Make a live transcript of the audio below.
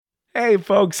Hey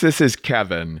folks, this is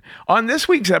Kevin. On this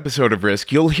week's episode of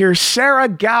Risk, you'll hear Sarah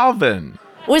Galvin.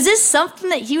 Was this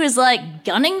something that he was,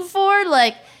 gunning for?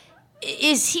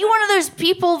 Is he one of those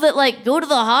people that, go to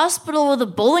the hospital with a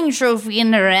bowling trophy in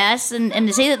their ass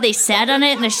and say that they sat on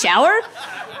it in the shower?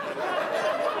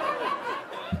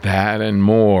 That and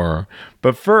more.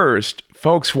 But first,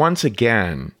 folks, once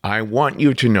again, I want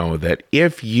you to know that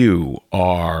if you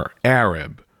are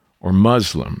Arab or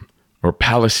Muslim or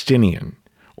Palestinian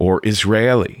or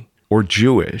Israeli or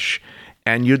Jewish,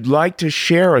 and you'd like to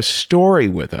share a story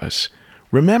with us,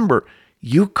 remember,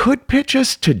 you could pitch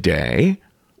us today,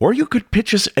 or you could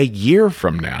pitch us a year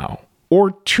from now,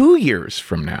 or 2 years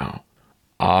from now.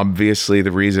 Obviously,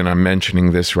 the reason I'm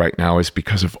mentioning this right now is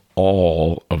because of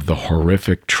all of the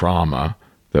horrific trauma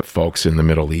that folks in the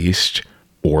Middle East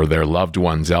or their loved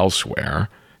ones elsewhere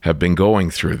have been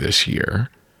going through this year.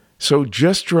 So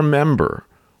just remember,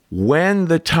 when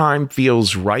the time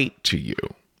feels right to you,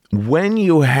 when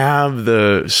you have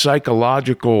the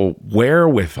psychological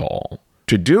wherewithal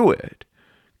to do it,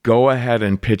 go ahead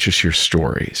and pitch us your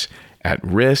stories at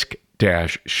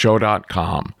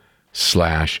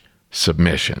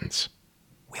risk-show.com/submissions.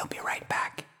 We'll be right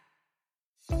back.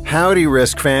 Howdy,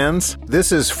 Risk fans.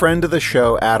 This is friend of the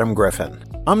show, Adam Griffin.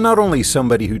 I'm not only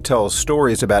somebody who tells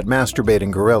stories about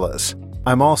masturbating gorillas,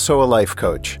 I'm also a life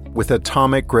coach with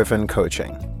Atomic Griffin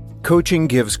Coaching. Coaching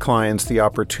gives clients the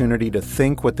opportunity to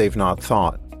think what they've not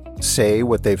thought, say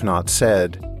what they've not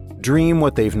said, dream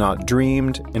what they've not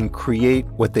dreamed, and create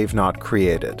what they've not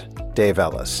created. Dave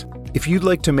Ellis. If you'd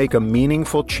like to make a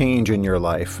meaningful change in your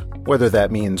life, whether that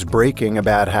means breaking a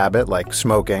bad habit like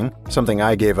smoking, something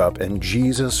I gave up and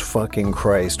Jesus fucking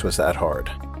Christ was that hard,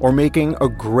 or making a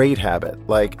great habit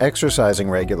like exercising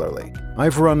regularly.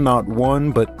 I've run not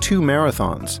one but 2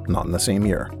 marathons, not in the same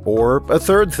year. Or a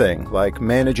third thing like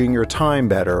managing your time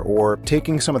better or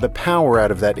taking some of the power out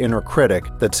of that inner critic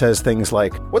that says things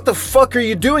like, "What the fuck are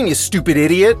you doing, you stupid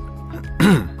idiot?"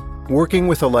 Working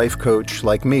with a life coach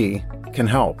like me can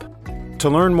help. To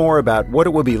learn more about what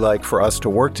it would be like for us to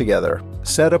work together,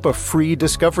 set up a free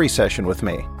discovery session with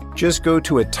me. Just go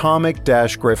to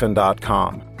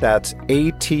atomic-griffin.com. That's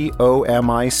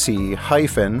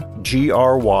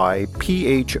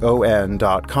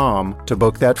atomic-gryphon.com to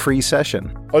book that free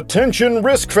session. Attention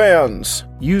Risk fans!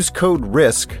 Use code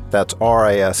RISK, that's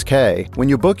R-I-S-K, when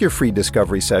you book your free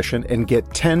discovery session and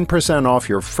get 10% off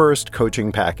your first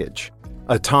coaching package.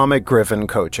 Atomic Griffin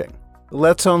Coaching.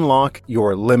 Let's unlock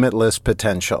your limitless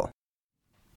potential.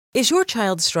 Is your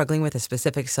child struggling with a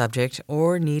specific subject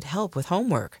or need help with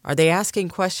homework? Are they asking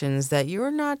questions that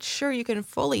you're not sure you can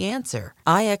fully answer?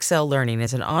 IXL Learning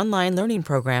is an online learning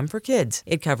program for kids.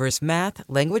 It covers math,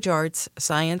 language arts,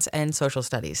 science, and social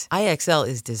studies. IXL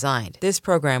is designed. This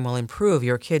program will improve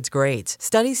your kids' grades.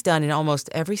 Studies done in almost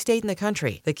every state in the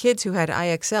country. The kids who had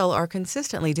IXL are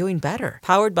consistently doing better.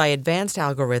 Powered by advanced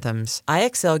algorithms,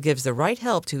 IXL gives the right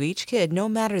help to each kid no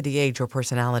matter the age or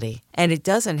personality. And it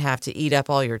doesn't have to eat up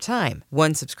all your time.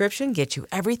 One subscription gets you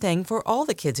everything for all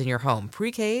the kids in your home,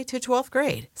 pre-K to 12th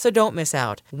grade. So don't miss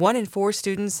out. 1 in 4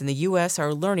 students in the U.S.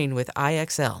 are learning with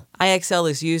IXL. IXL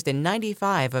is used in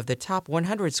 95 of the top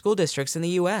 100 school districts in the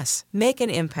U.S. Make an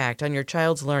impact on your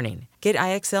child's learning. Get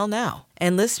IXL now.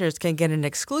 And listeners can get an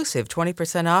exclusive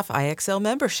 20% off IXL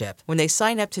membership when they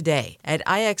sign up today at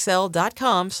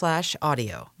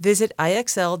IXL.com/audio. Visit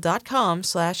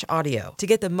IXL.com/audio to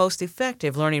get the most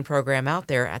effective learning program out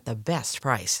there at the best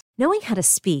price. Knowing how to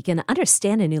speak and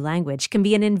understand a new language can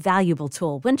be an invaluable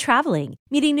tool when traveling,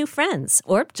 meeting new friends,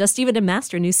 or just even to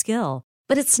master a new skill.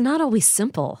 But it's not always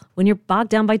simple when you're bogged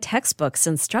down by textbooks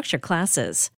and structured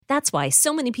classes. That's why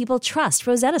so many people trust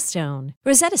Rosetta Stone.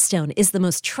 Rosetta Stone is the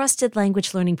most trusted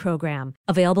language learning program,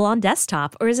 available on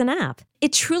desktop or as an app.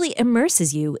 It truly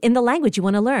immerses you in the language you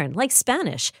want to learn, like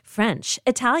Spanish, French,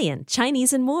 Italian,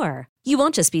 Chinese, and more. You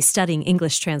won't just be studying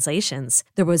English translations.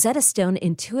 The Rosetta Stone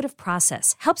intuitive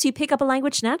process helps you pick up a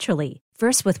language naturally,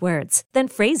 first with words, then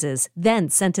phrases, then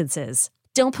sentences.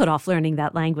 Don't put off learning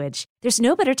that language. There's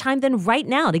no better time than right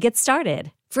now to get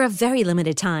started. For a very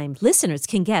limited time, listeners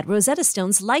can get Rosetta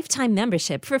Stone's lifetime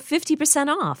membership for 50%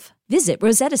 off. Visit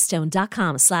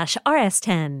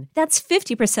rosettastone.com/rs10. That's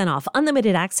 50% off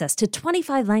unlimited access to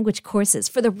 25 language courses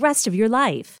for the rest of your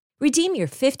life. Redeem your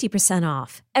 50%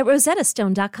 off at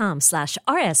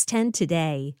rosettastone.com/rs10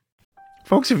 today.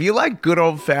 Folks, if you like good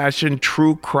old-fashioned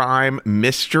true crime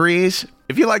mysteries,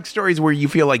 if you like stories where you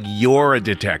feel like you're a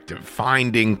detective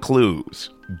finding clues,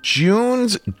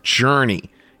 June's Journey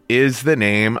is the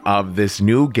name of this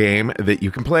new game that you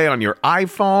can play on your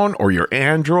iPhone or your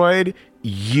Android.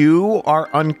 You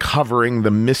are uncovering the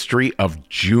mystery of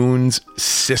June's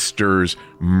sister's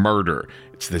murder.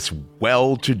 It's this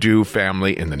well-to-do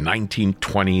family in the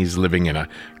 1920s living in a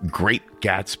Great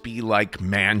Gatsby-like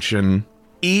mansion.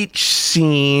 Each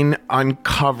scene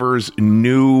uncovers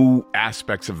new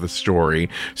aspects of the story.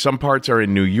 Some parts are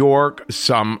in New York,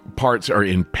 some parts are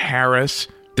in Paris.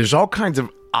 There's all kinds of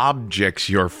objects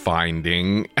you're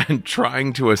finding and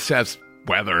trying to assess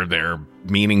whether they're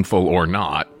meaningful or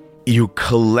not. You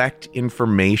collect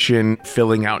information,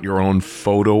 filling out your own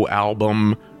photo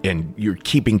album, and you're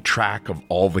keeping track of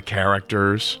all the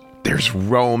characters. There's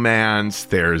romance,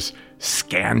 there's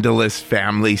scandalous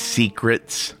family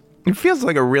secrets. It feels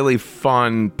like a really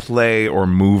fun play or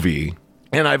movie.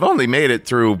 And I've only made it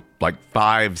through like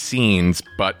 5 scenes,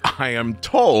 but I am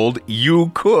told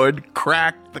you could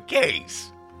crack the case.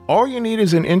 All you need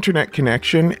is an internet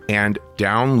connection and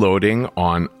downloading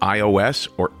on iOS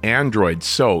or Android.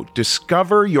 So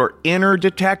discover your inner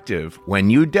detective when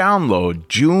you download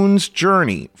June's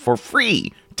Journey for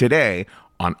free today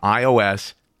on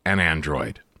iOS and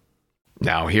Android.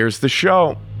 Now here's the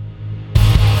show.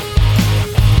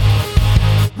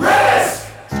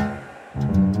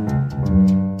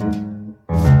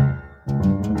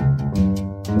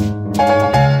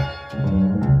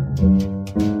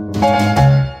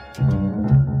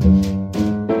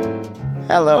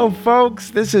 Hello,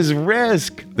 folks. This is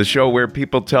Risk, the show where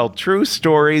people tell true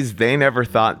stories they never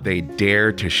thought they'd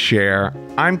dare to share.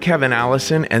 I'm Kevin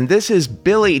Allison, and this is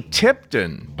Billy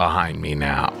Tipton behind me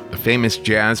now, the famous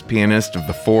jazz pianist of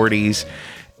the 40s.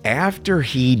 After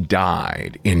he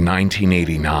died in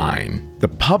 1989, the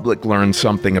public learned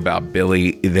something about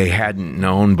Billy they hadn't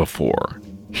known before.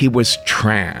 He was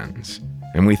trans,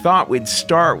 and we thought we'd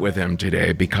start with him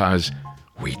today because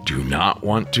we do not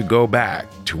want to go back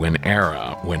to an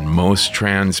era when most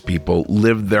trans people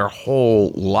lived their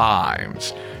whole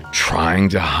lives trying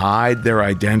to hide their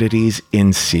identities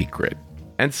in secret.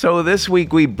 And so this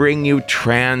week we bring you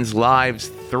Trans Lives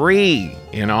 3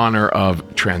 in honor of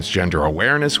Transgender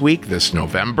Awareness Week this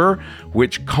November,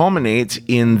 which culminates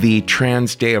in the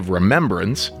Trans Day of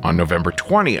Remembrance on November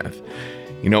 20th.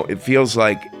 You know, it feels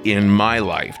like in my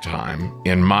lifetime,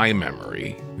 in my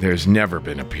memory, there's never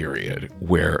been a period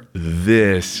where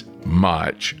this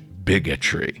much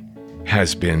bigotry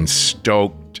has been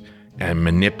stoked and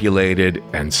manipulated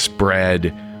and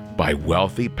spread by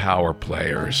wealthy power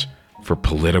players for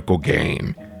political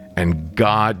gain. And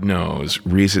God knows,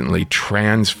 recently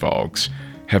trans folks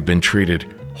have been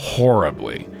treated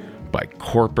horribly by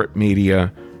corporate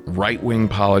media, right-wing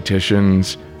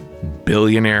politicians,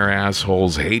 billionaire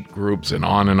assholes, hate groups, and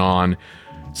on and on.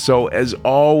 So as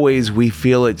always, we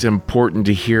feel it's important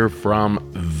to hear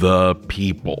from the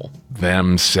people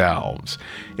themselves.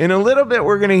 In a little bit,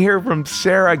 we're going to hear from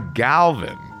Sarah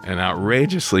Galvin, an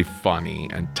outrageously funny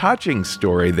and touching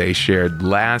story they shared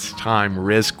last time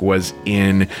Risk was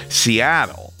in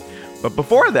Seattle. But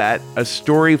before that, a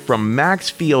story from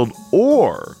Maxfield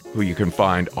Orr, who you can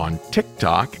find on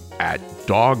TikTok at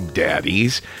Dog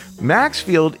Daddies.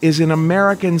 Maxfield is an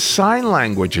American Sign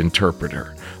Language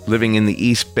interpreter living in the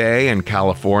East Bay in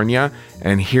California,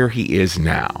 and here he is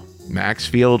now,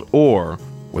 Maxfield Orr,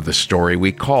 with a story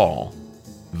we call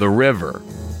The River.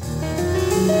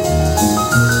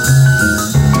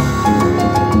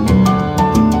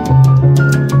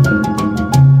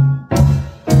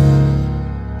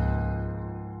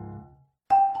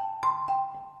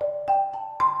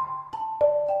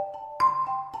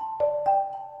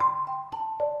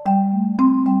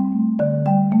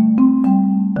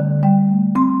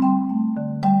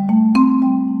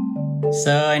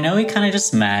 So I know we kind of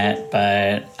just met,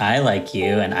 but I like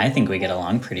you and I think we get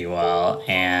along pretty well.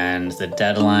 And the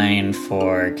deadline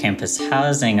for campus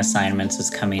housing assignments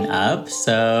is coming up.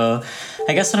 So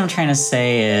I guess what I'm trying to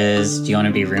say is, do you want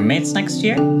to be roommates next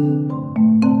year?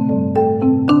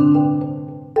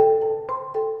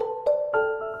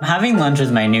 I'm having lunch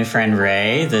with my new friend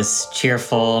Ray, this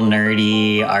cheerful,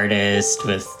 nerdy artist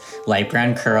with light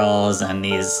brown curls and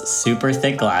these super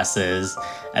thick glasses.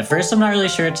 At first, I'm not really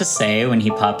sure what to say when he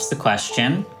pops the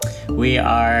question. We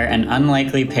are an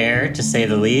unlikely pair, to say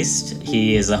the least.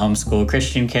 He is a homeschool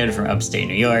Christian kid from upstate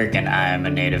New York, and I'm a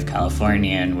native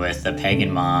Californian with a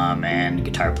pagan mom and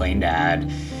guitar-playing dad.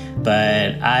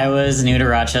 But I was new to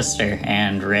Rochester,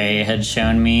 and Ray had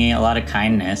shown me a lot of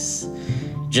kindness.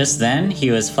 Just then,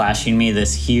 he was flashing me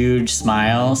this huge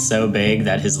smile so big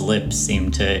that his lips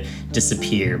seemed to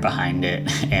disappear behind it.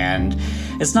 And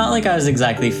it's not like I was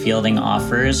exactly fielding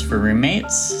offers for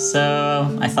roommates,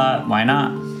 so I thought, why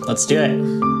not? Let's do it.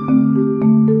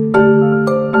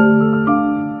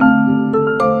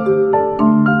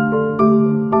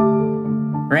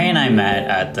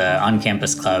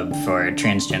 on-campus club for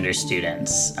transgender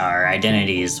students. Our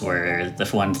identities were the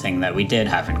one thing that we did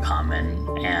have in common,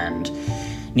 and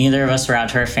neither of us were out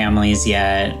to our families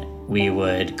yet. We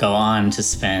would go on to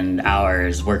spend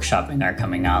hours workshopping our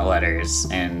coming out letters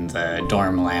in the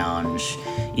dorm lounge,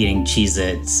 eating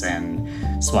Cheez-Its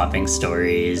and swapping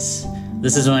stories.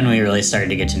 This is when we really started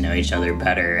to get to know each other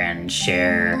better and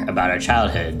share about our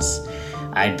childhoods.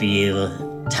 I'd be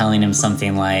telling him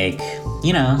something like,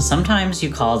 sometimes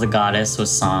you call the goddess with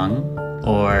song,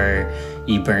 or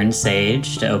you burn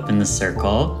sage to open the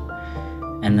circle.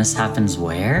 And this happens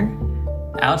where?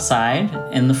 Outside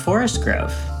in the forest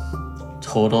grove.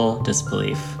 Total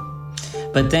disbelief.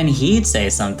 But then he'd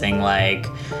say something like,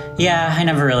 yeah, I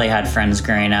never really had friends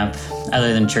growing up,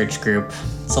 other than church group.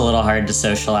 It's a little hard to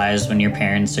socialize when your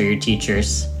parents are your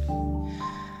teachers.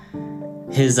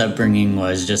 His upbringing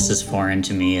was just as foreign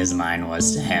to me as mine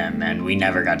was to him, and we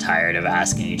never got tired of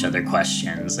asking each other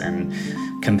questions and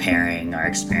comparing our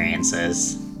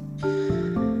experiences.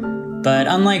 But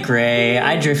unlike Ray,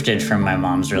 I drifted from my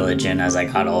mom's religion as I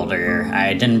got older.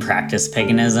 I didn't practice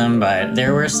paganism, but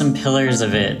there were some pillars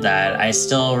of it that I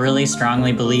still really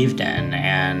strongly believed in,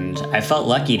 and I felt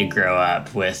lucky to grow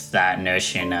up with that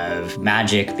notion of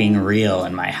magic being real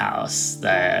in my house.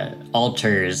 The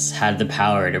altars had the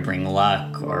power to bring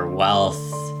luck or wealth,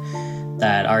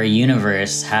 that our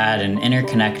universe had an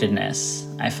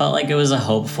interconnectedness. I felt like it was a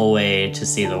hopeful way to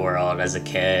see the world as a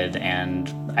kid,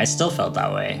 and I still felt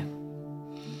that way.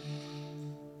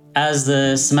 As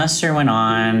the semester went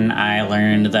on, I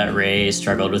learned that Ray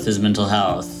struggled with his mental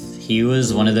health. He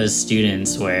was one of those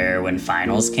students where when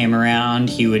finals came around,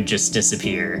 he would just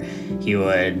disappear. He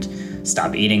would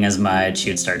stop eating as much,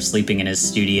 he would start sleeping in his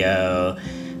studio.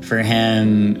 For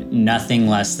him, nothing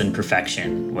less than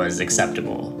perfection was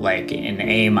acceptable. Like an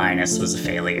A- was a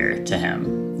failure to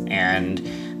him. And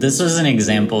this was an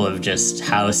example of just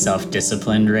how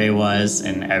self-disciplined Ray was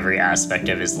in every aspect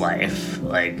of his life.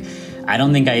 I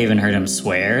don't think I even heard him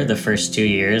swear the first 2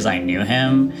 years I knew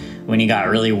him. When he got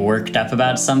really worked up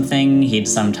about something, he'd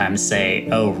sometimes say,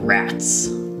 "Oh, rats."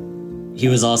 He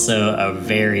was also a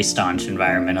very staunch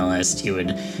environmentalist. He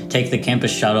would take the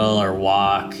campus shuttle or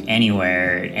walk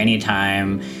anywhere,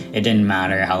 anytime. It didn't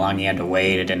matter how long he had to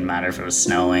wait. It didn't matter if it was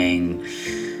snowing.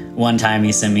 One time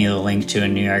he sent me the link to a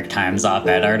New York Times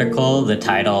op-ed article, the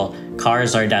title,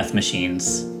 "Cars Are Death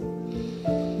Machines."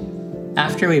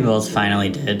 After we both finally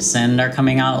did send our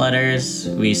coming out letters,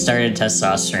 we started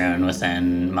testosterone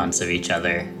within months of each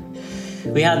other.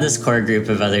 We had this core group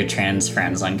of other trans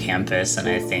friends on campus, and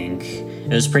I think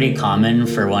it was pretty common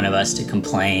for one of us to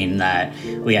complain that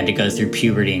we had to go through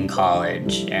puberty in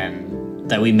college and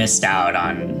that we missed out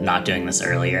on not doing this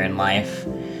earlier in life.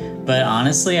 But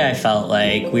honestly, I felt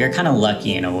like we were kind of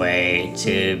lucky in a way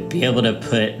to be able to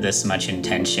put this much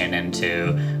intention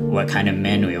into what kind of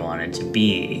men we wanted to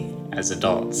be as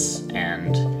adults.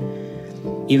 And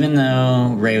even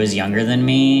though Ray was younger than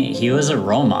me, he was a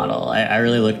role model. I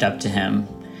really looked up to him.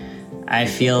 I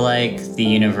feel like the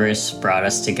universe brought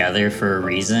us together for a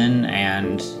reason,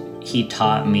 and he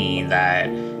taught me that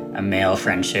a male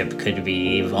friendship could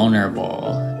be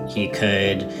vulnerable. He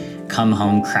could come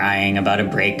home crying about a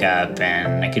breakup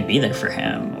and I could be there for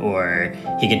him, or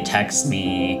he could text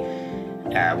me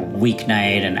a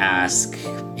weeknight and ask,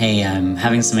 "Hey, I'm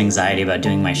having some anxiety about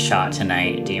doing my shot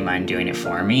tonight. Do you mind doing it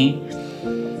for me?"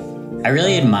 I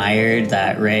really admired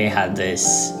that Ray had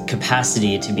this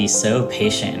capacity to be so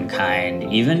patient and kind,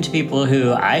 even to people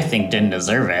who I think didn't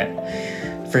deserve it.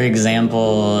 For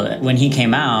example, when he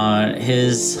came out,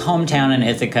 his hometown in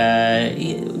Ithaca,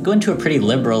 he went to a pretty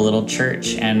liberal little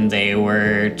church, and they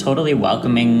were totally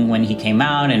welcoming when he came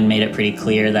out and made it pretty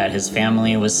clear that his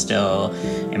family was still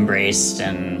embraced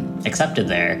and accepted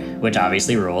there, which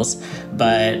obviously rules.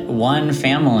 But one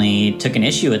family took an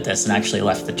issue with this and actually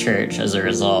left the church as a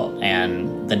result.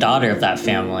 And the daughter of that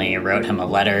family wrote him a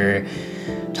letter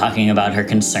talking about her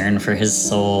concern for his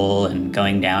soul and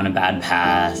going down a bad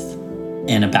path.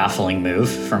 In a baffling move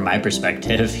from my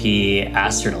perspective, he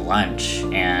asked her to lunch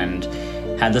and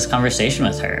had this conversation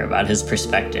with her about his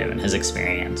perspective and his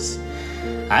experience.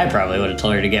 I probably would have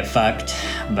told her to get fucked,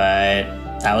 but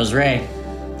that was Ray.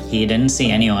 He didn't see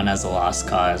anyone as a lost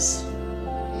cause.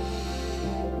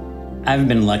 I've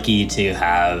been lucky to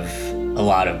have a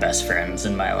lot of best friends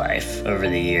in my life over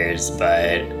the years,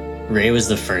 but Ray was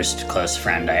the first close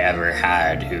friend I ever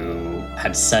had who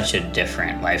had such a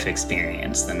different life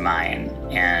experience than mine,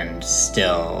 and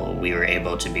still we were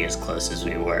able to be as close as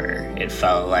we were. It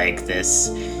felt like this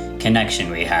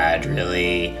connection we had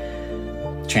really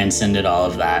transcended all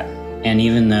of that. And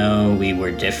even though we were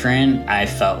different, I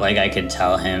felt like I could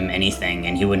tell him anything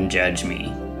and he wouldn't judge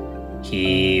me.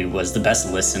 He was the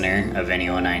best listener of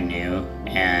anyone I knew,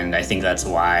 and I think that's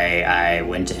why I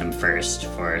went to him first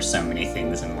for so many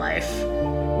things in life.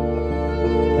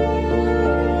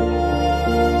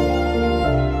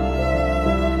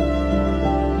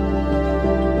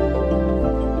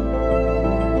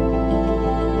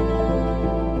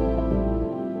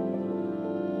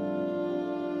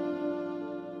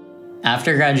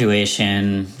 After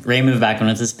graduation, Ray moved back in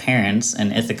with his parents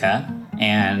in Ithaca,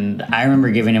 and I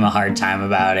remember giving him a hard time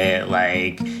about it,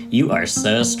 like, you are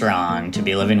so strong to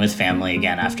be living with family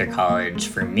again after college.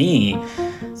 For me,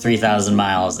 3,000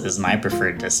 miles is my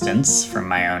preferred distance from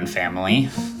my own family.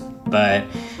 But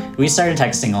we started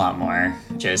texting a lot more,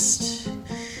 just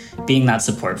being that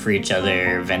support for each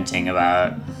other, venting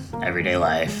about everyday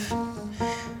life.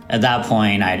 At that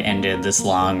point, I'd ended this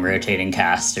long rotating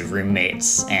cast of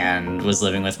roommates and was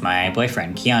living with my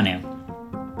boyfriend, Keanu.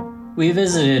 We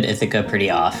visited Ithaca pretty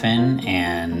often,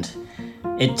 and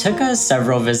it took us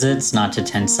several visits not to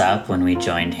tense up when we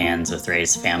joined hands with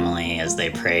Ray's family as they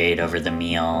prayed over the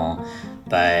meal,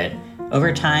 but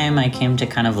over time I came to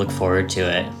kind of look forward to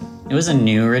it. It was a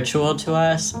new ritual to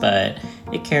us, but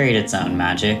it carried its own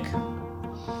magic.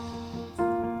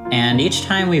 And each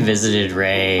time we visited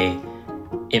Ray,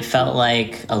 it felt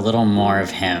like a little more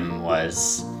of him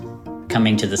was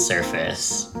coming to the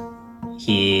surface.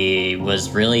 He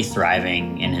was really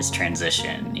thriving in his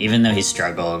transition. Even though he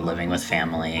struggled living with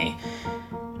family,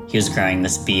 he was growing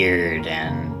this beard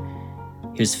and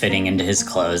he was fitting into his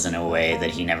clothes in a way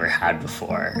that he never had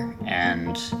before.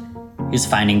 And he was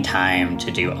finding time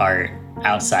to do art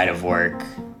outside of work,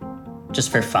 just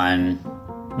for fun,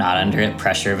 not under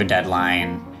pressure of a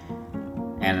deadline.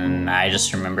 And I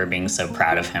just remember being so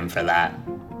proud of him for that.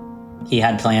 He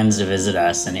had plans to visit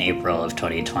us in April of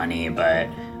 2020, but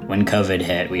when COVID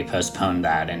hit, we postponed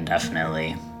that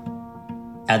indefinitely.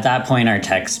 At that point, our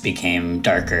texts became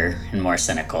darker and more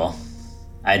cynical.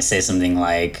 I'd say something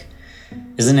like,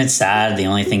 "Isn't it sad the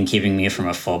only thing keeping me from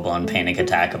a full-blown panic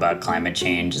attack about climate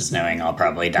change is knowing I'll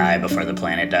probably die before the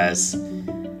planet does?"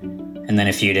 And then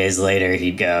a few days later,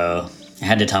 he'd go, "I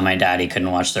had to tell my dad he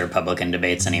couldn't watch the Republican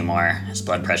debates anymore. His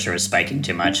blood pressure was spiking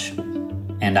too much."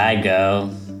 And I'd go,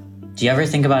 "Do you ever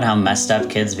think about how messed up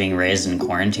kids being raised in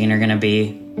quarantine are gonna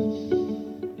be?"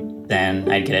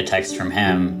 Then I'd get a text from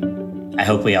him, "I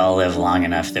hope we all live long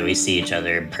enough that we see each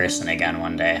other in person again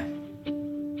one day."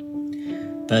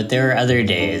 But there were other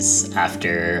days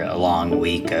after a long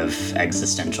week of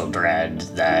existential dread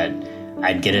that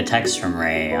I'd get a text from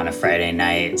Ray on a Friday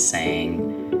night saying,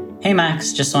 "Hey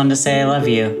Max, just wanted to say I love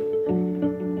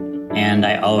you." And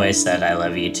I always said I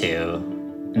love you too.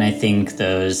 And I think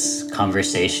those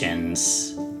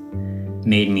conversations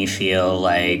made me feel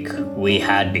like we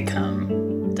had become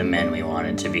the men we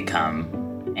wanted to become.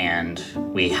 And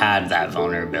we had that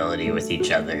vulnerability with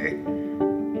each other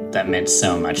that meant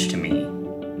so much to me.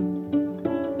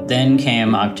 Then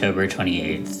came October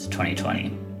 28th,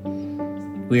 2020.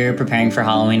 We were preparing for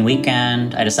Halloween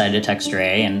weekend. I decided to text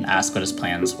Ray and ask what his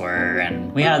plans were,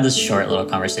 and we had this short little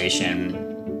conversation.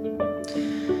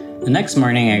 The next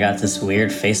morning, I got this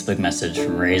weird Facebook message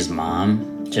from Ray's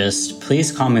mom. Just,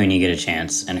 "Please call me when you get a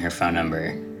chance," and her phone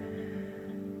number.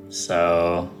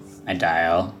 So I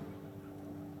dial.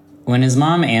 When his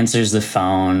mom answers the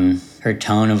phone, her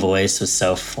tone of voice was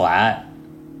so flat,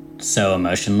 so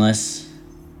emotionless.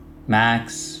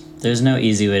 "Max, there's no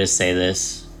easy way to say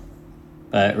this,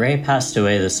 but Ray passed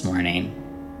away this morning.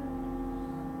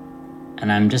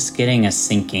 And I'm just getting a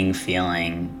sinking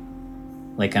feeling,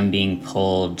 like I'm being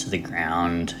pulled to the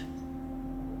ground,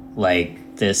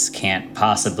 like this can't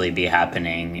possibly be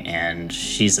happening, and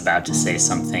she's about to say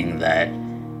something that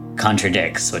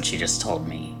contradicts what she just told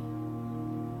me."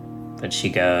 But she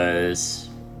goes,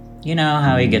 "You know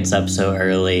how he gets up so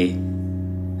early?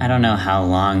 I don't know how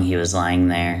long he was lying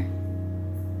there.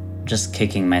 Just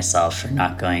kicking myself for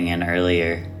not going in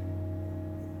earlier."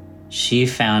 She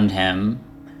found him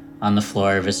on the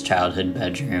floor of his childhood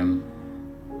bedroom.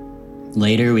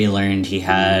 Later, we learned he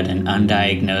had an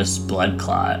undiagnosed blood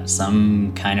clot,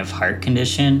 some kind of heart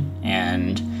condition,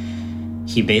 and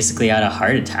he basically had a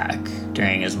heart attack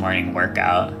during his morning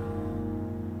workout.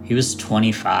 He was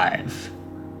 25.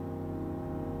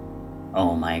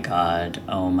 Oh my God,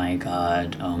 oh my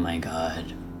God, oh my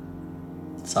God.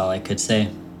 That's all I could say.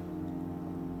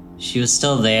 She was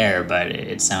still there, but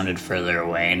it sounded further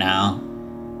away now.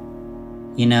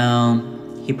 You know,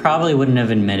 he probably wouldn't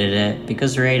have admitted it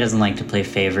because Ray doesn't like to play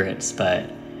favorites, but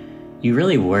you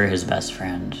really were his best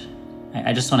friend.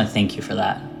 I just want to thank you for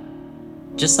that.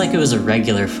 Just like it was a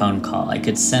regular phone call, I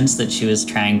could sense that she was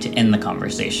trying to end the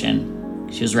conversation.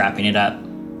 She was wrapping it up,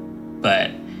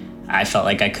 but I felt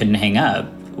like I couldn't hang up.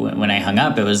 When I hung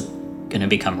up, it was going to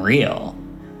become real.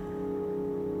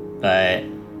 But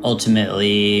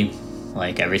ultimately,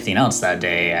 like everything else that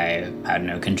day, I had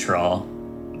no control.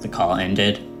 The call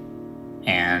ended,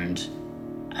 and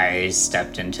I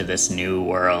stepped into this new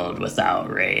world without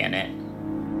Ray in it.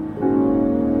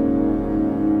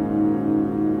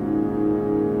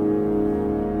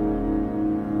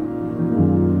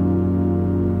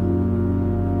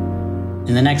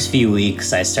 In the next few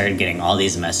weeks, I started getting all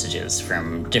these messages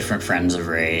from different friends of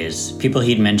Ray's, people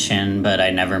he'd mentioned but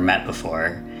I'd never met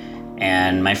before.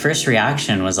 And my first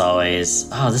reaction was always,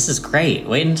 oh, this is great.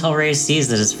 Wait until Ray sees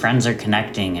that his friends are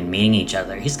connecting and meeting each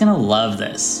other. He's gonna love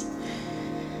this.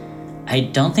 I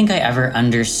don't think I ever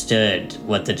understood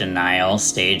what the denial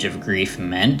stage of grief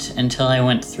meant until I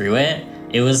went through it.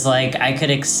 It was like I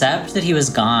could accept that he was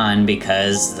gone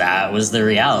because that was the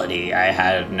reality. I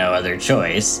had no other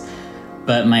choice.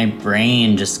 But my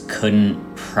brain just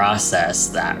couldn't process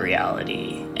that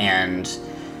reality. And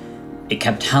it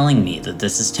kept telling me that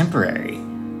this is temporary.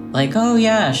 Like, oh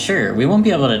yeah, sure, we won't be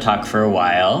able to talk for a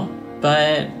while,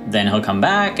 but then he'll come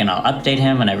back and I'll update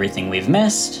him on everything we've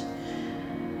missed.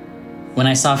 When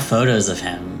I saw photos of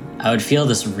him, I would feel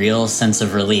this real sense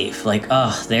of relief. Like,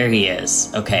 oh, there he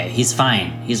is. Okay, he's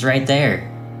fine. He's right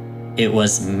there. It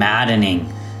was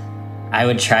maddening. I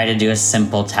would try to do a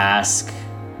simple task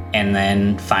and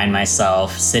then find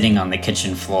myself sitting on the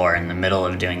kitchen floor in the middle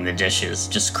of doing the dishes,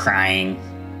 just crying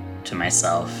to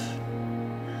myself.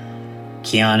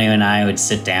 Keanu and I would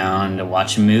sit down to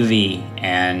watch a movie,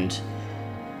 and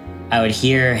I would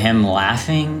hear him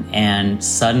laughing and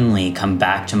suddenly come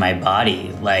back to my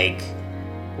body. Like,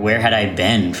 where had I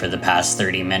been for the past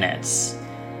 30 minutes?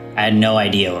 I had no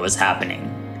idea what was happening.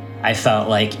 I felt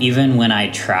like even when I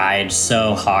tried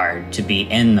so hard to be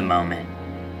in the moment,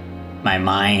 my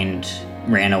mind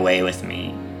ran away with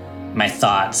me. My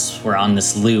thoughts were on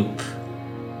this loop.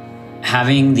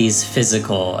 Having these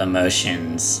physical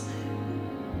emotions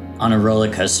on a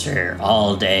roller coaster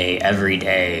all day, every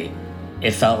day, it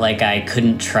felt like I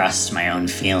couldn't trust my own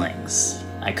feelings.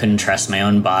 I couldn't trust my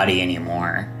own body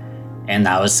anymore. And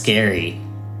that was scary.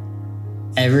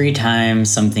 Every time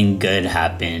something good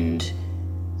happened,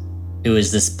 it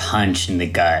was this punch in the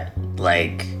gut.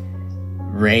 Like,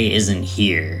 Ray isn't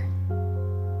here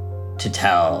to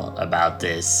tell about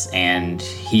this, and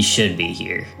he should be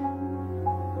here.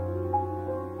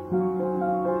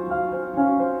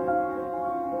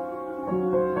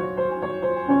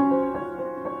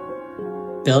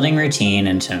 Building routine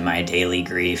into my daily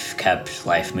grief kept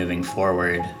life moving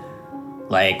forward.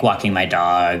 Like walking my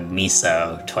dog,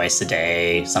 Miso, twice a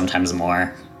day, sometimes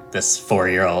more. This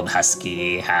 4-year-old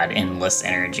husky had endless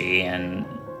energy, and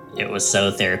it was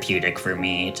so therapeutic for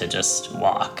me to just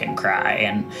walk and cry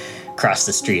and cross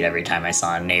the street every time I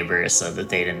saw a neighbor so that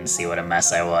they didn't see what a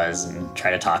mess I was and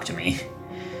try to talk to me.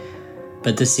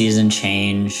 But the season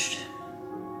changed.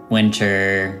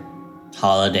 Winter,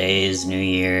 holidays, New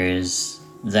Year's.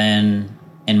 Then,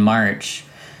 in March,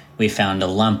 we found a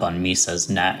lump on Miso's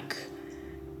neck.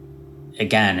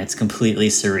 Again, it's completely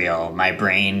surreal. My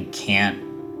brain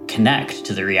can't connect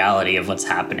to the reality of what's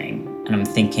happening. And I'm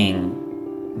thinking,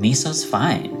 Miso's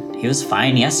fine. He was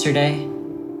fine yesterday.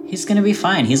 He's gonna be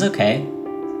fine. He's okay.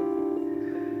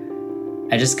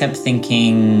 I just kept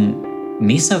thinking,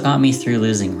 Miso got me through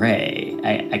losing Ray.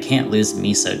 I can't lose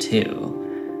Miso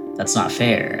too. That's not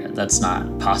fair. That's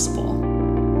not possible.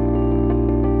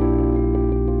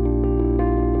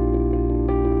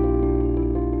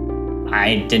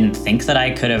 I didn't think that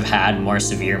I could have had more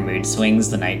severe mood swings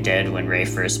than I did when Ray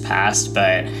first passed,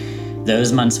 but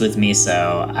those months with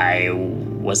Miso, I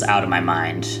was out of my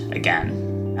mind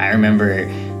again. I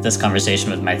remember this conversation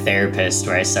with my therapist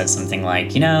where I said something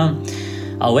like,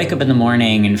 I'll wake up in the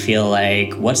morning and feel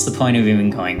like, what's the point of even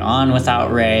going on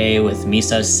without Ray, with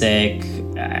Miso sick?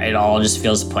 It all just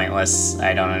feels pointless.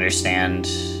 I don't understand.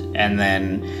 And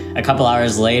then a couple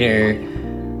hours later,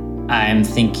 I'm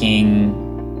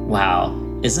thinking, wow,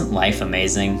 isn't life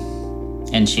amazing?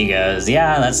 And she goes,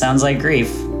 yeah, that sounds like grief.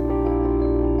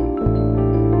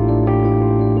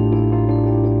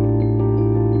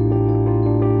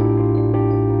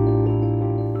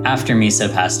 After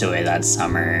Miso passed away that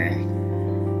summer,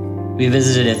 we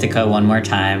visited Ithaca one more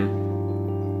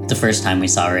time. The first time we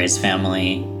saw Ray's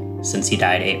family since he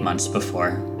died 8 months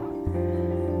before.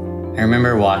 I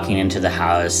remember walking into the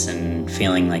house and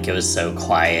feeling like it was so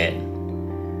quiet.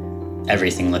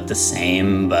 Everything looked the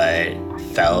same, but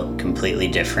felt completely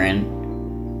different.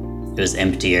 It was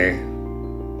emptier.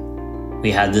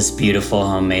 We had this beautiful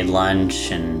homemade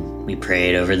lunch and we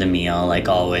prayed over the meal like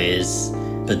always.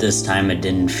 But this time it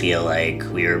didn't feel like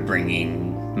we were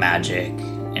bringing magic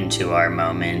into our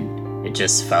moment. It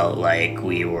just felt like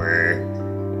we were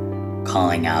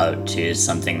calling out to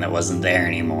something that wasn't there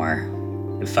anymore.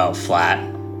 It felt flat,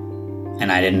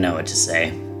 and I didn't know what to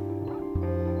say.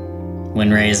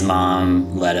 When Ray's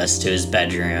mom led us to his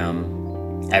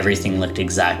bedroom, everything looked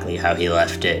exactly how he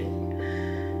left it.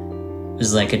 It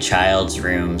was like a child's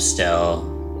room still.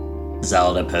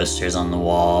 Zelda posters on the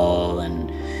wall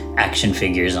and action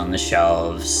figures on the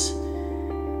shelves.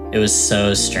 It was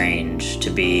so strange to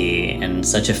be in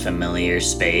such a familiar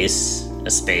space,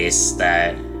 a space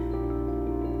that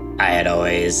I had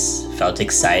always felt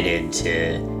excited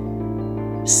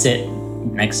to sit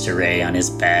next to Ray on his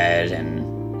bed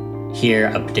and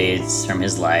hear updates from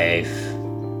his life.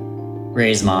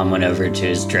 Ray's mom went over to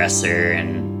his dresser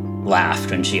and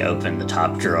laughed when she opened the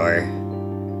top drawer.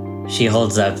 She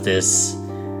holds up this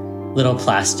little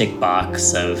plastic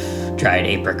box of dried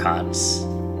apricots.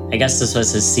 I guess this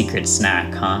was his secret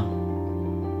snack, huh?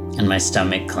 And my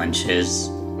stomach clenches,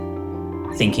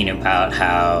 thinking about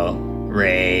how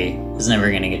Ray is never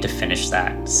going to get to finish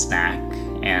that snack,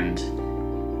 and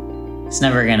he's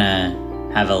never going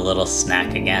to have a little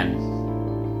snack again,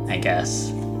 I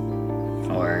guess.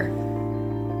 Or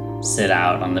sit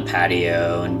out on the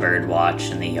patio and bird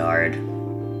watch in the yard.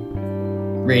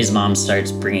 Ray's mom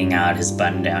starts bringing out his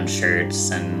button-down shirts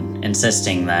and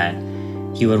insisting that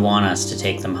he would want us to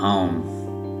take them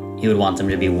home. He would want them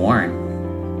to be worn.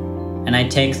 And I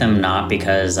take them not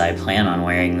because I plan on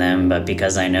wearing them, but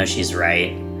because I know she's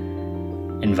right.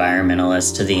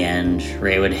 Environmentalist to the end,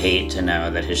 Ray would hate to know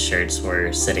that his shirts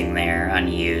were sitting there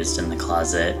unused in the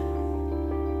closet.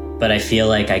 But I feel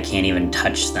like I can't even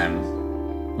touch them,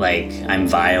 like I'm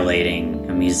violating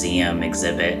a museum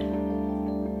exhibit.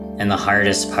 And the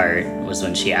hardest part was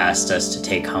when she asked us to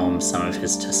take home some of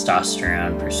his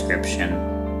testosterone prescription.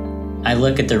 I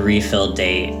look at the refill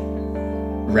date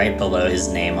right below his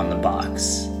name on the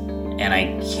box, and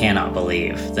I cannot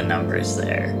believe the numbers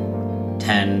there.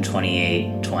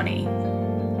 10/28/20.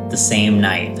 The same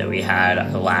night that we had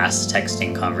our last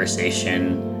texting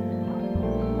conversation,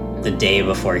 the day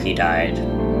before he died.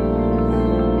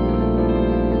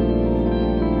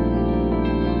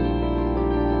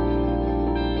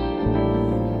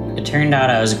 It turned out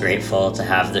I was grateful to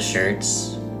have the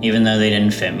shirts, even though they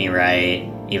didn't fit me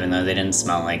right, even though they didn't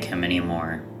smell like him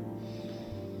anymore.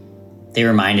 They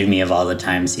reminded me of all the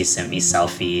times he sent me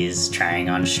selfies, trying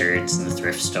on shirts in the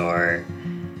thrift store,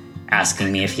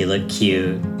 asking me if he looked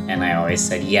cute, and I always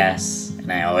said yes,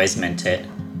 and I always meant it.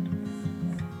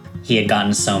 He had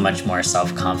gotten so much more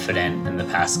self-confident in the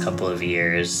past couple of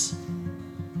years.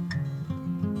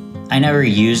 I never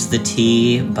used the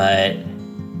tea, but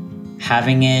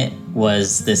having it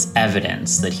was this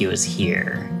evidence that he was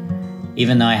here.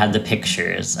 Even though I had the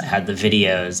pictures, I had the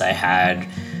videos, I had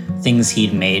things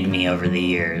he'd made me over the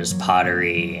years,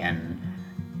 pottery and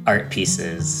art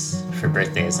pieces for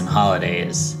birthdays and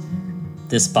holidays.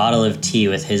 This bottle of tea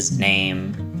with his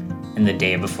name and the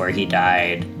day before he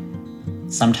died.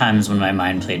 Sometimes when my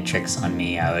mind played tricks on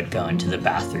me, I would go into the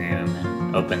bathroom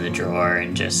and open the drawer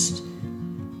and just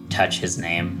touch his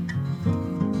name.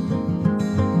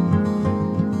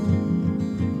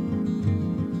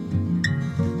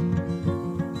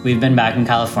 We've been back in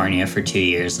California for 2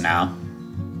 years now.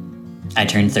 I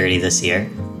turned 30 this year.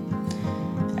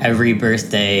 Every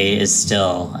birthday is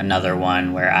still another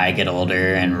one where I get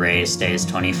older and Ray stays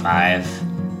 25.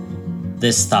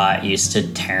 This thought used to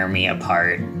tear me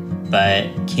apart, but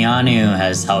Keanu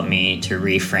has helped me to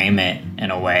reframe it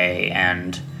in a way,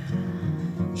 and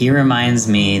he reminds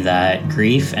me that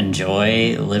grief and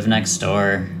joy live next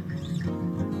door.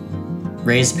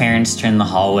 Ray's parents turned the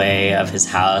hallway of his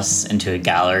house into a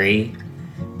gallery.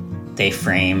 They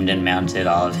framed and mounted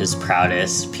all of his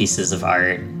proudest pieces of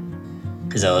art,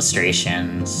 his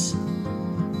illustrations.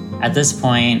 At this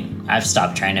point, I've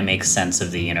stopped trying to make sense of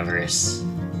the universe.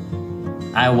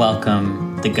 I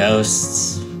welcome the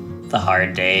ghosts, the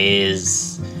hard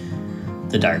days,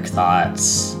 the dark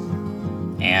thoughts,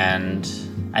 and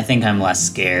I think I'm less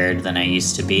scared than I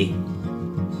used to be.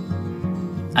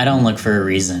 I don't look for a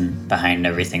reason behind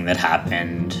everything that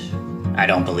happened. I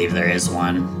don't believe there is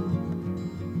one.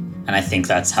 And I think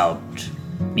that's helped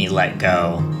me let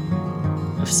go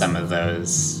of some of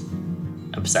those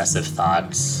obsessive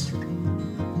thoughts.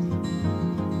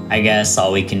 I guess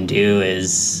all we can do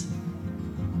is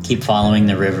keep following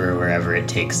the river wherever it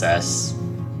takes us.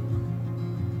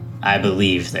 I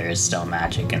believe there is still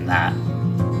magic in that.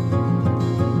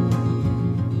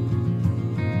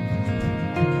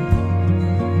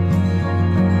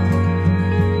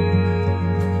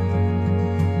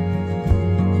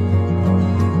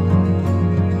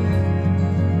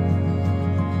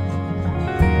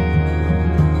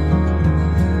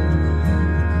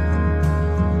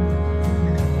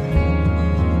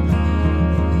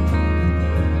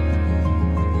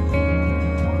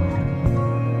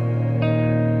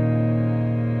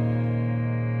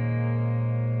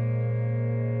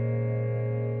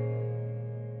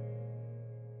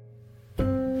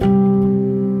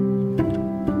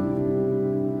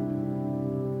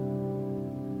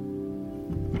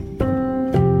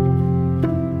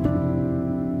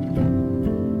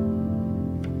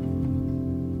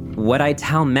 what I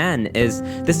tell men is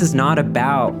this is not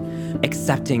about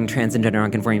accepting trans and gender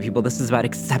nonconforming people. This is about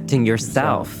accepting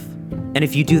yourself. And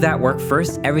if you do that work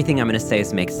first, everything I'm going to say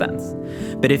makes sense.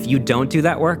 But if you don't do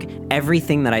that work,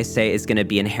 everything that I say is going to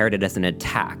be inherited as an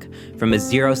attack from a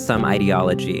zero-sum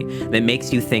ideology that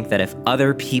makes you think that if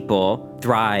other people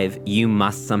thrive, you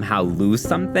must somehow lose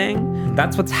something.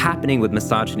 That's what's happening with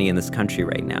misogyny in this country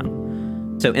right now.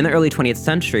 So in the early 20th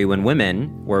century, when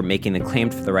women were making the claim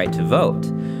for the right to vote,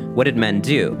 what did men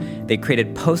do? They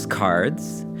created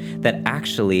postcards that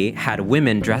actually had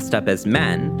women dressed up as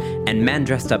men and men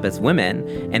dressed up as women.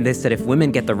 And they said, if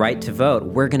women get the right to vote,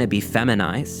 we're going to be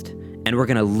feminized and we're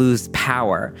going to lose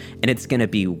power. And it's going to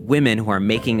be women who are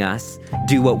making us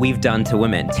do what we've done to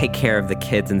women, take care of the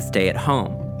kids and stay at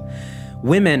home.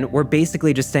 Women were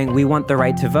basically just saying, we want the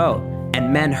right to vote.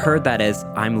 And men heard that as,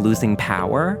 I'm losing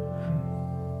power.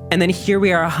 And then here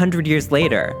we are 100 years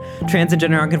later. Trans and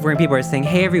gender nonconforming people are saying,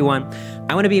 hey, everyone,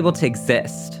 I want to be able to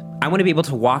exist. I want to be able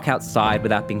to walk outside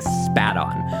without being spat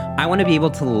on. I want to be able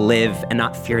to live and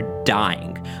not fear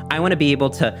dying. I want to be able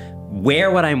to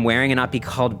wear what I'm wearing and not be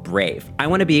called brave. I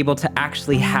want to be able to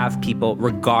actually have people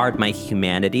regard my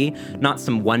humanity, not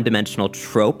some one-dimensional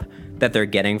trope that they're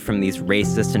getting from these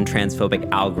racist and transphobic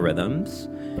algorithms.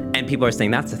 And people are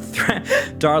saying that's a threat.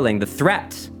 Darling, the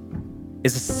threat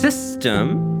is a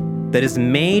system that has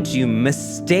made you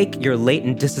mistake your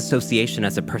latent disassociation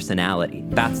as a personality.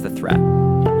 That's the threat.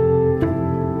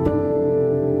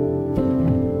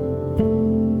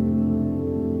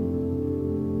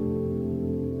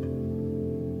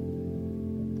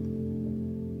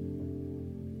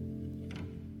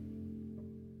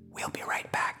 We'll be right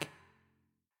back.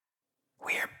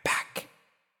 We're back.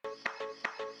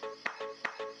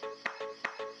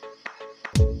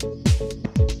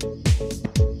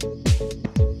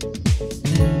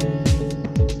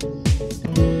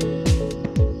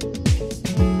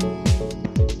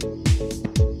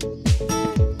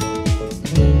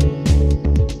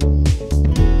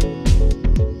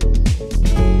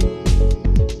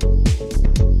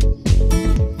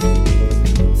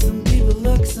 Some people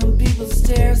look, some people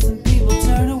stare, some people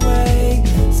turn away,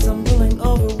 stumbling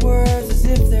over words as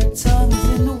if their tongue is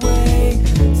in the way.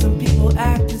 Some people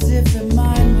act as if their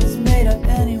mind was made up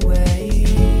anyway.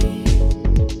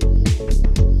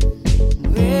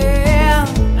 Well,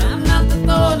 I'm not the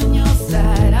thorn in your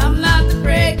side, I'm not the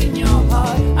break in your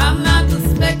heart, I'm not the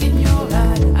speck in your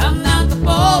eye, I'm not the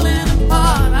falling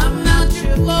apart, I'm not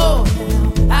your floor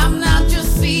now, I'm not your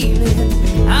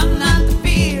ceiling, I'm not the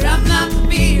fear, I'm not the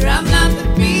fear, I'm not the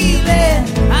feeling,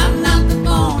 I'm not the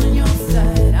thorn in your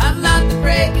side, I'm not the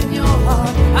break in your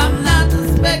heart, I'm not the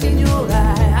speck in your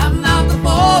eye, I'm not the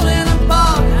falling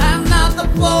apart, I'm not the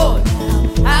floor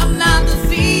now, I'm not the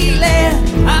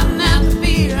ceiling, I'm not the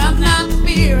fear, I'm not the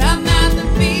fear, I'm not the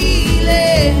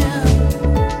feeling.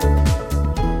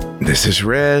 This is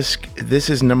Risk. This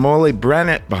is Namoli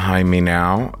Brennett behind me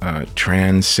now, a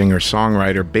trans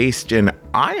singer-songwriter based in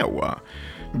Iowa.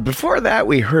 Before that,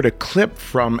 we heard a clip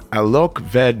from Alok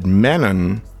Ved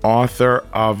Menon, author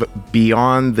of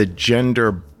Beyond the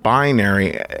Gender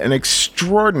Binary, an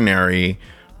extraordinary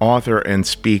author and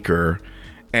speaker.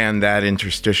 And that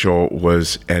interstitial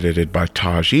was edited by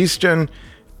Taj Easton,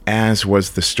 as was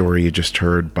the story you just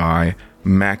heard by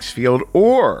Maxfield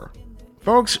Orr.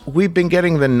 Folks, we've been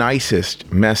getting the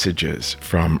nicest messages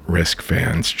from Risk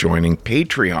fans joining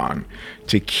Patreon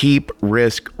to keep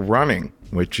Risk running,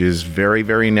 which is very,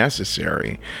 very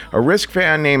necessary. A Risk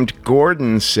fan named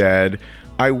Gordon said,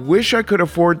 I wish I could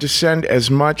afford to send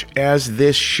as much as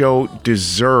this show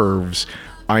deserves.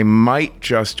 I might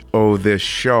just owe this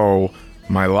show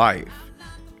my life.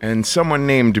 And someone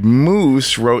named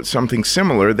Moose wrote something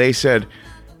similar. They said,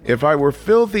 if I were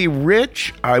filthy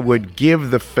rich, I would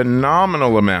give the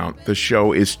phenomenal amount the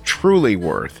show is truly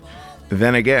worth.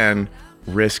 Then again,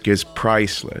 Risk is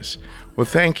priceless. Well,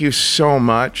 thank you so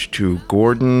much to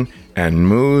Gordon and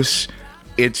Moose.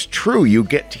 It's true, you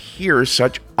get to hear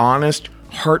such honest,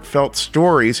 heartfelt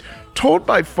stories told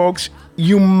by folks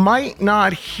you might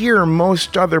not hear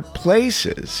most other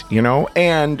places,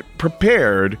 and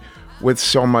prepared with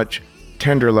so much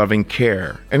tender, loving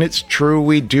care. And it's true,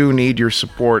 we do need your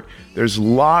support. There's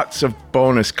lots of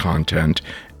bonus content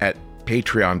at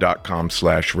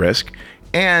patreon.com/risk.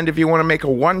 And if you want to make a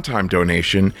one-time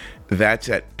donation, that's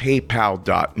at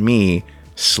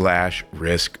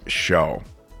paypal.me/riskshow.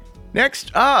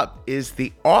 Next up is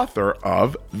the author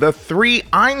of The Three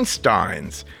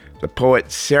Einsteins, the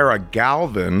poet Sarah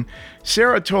Galvin.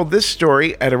 Sarah told this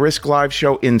story at a Risk Live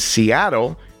show in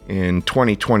Seattle in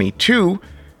 2022.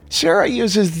 Sarah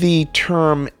uses the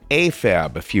term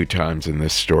AFAB a few times in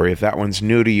this story. If that one's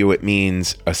new to you, it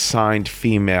means assigned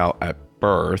female at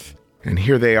birth. And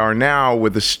here they are now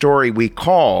with a story we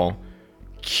call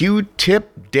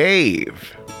Q-Tip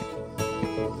Dave.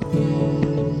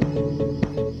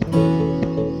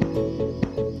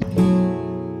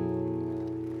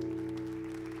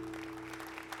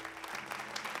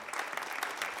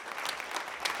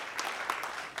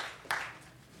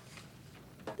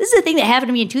 This is a thing that happened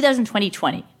to me in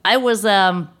 2020. I was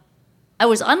on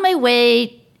my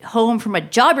way home from a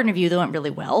job interview that went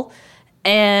really well,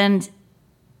 and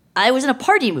I was in a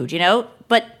party mood,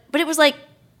 but it was like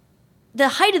the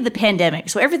height of the pandemic,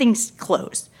 so everything's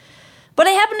closed. But I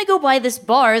happened to go by this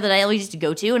bar that I always used to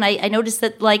go to, and I noticed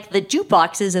that like the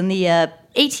jukeboxes and the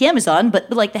ATM is on, but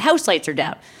like the house lights are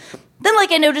down. Then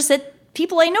I noticed that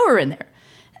people I know are in there,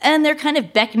 and they're kind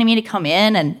of beckoning me to come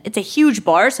in, and it's a huge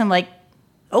bar, so I'm like,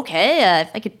 okay, if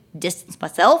I could distance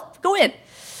myself, go in.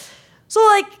 So,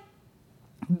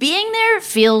 being there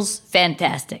feels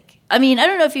fantastic. I mean, I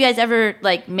don't know if you guys ever,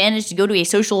 managed to go to a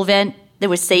social event that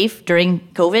was safe during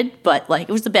COVID, but, it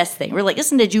was the best thing. We're,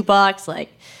 listening to jukebox,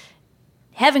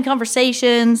 having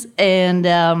conversations, and,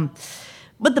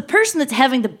 but the person that's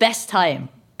having the best time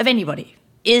of anybody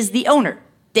is the owner,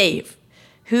 Dave,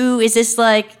 who is this,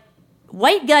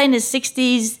 white guy in his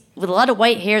 60s with a lot of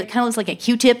white hair that kind of looks like a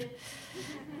Q-tip.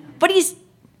 But he's a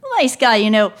nice guy,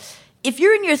 If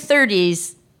you're in your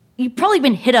 30s, you've probably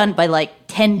been hit on by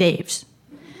 10 Daves.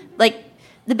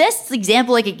 The best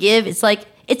example I could give is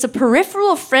it's a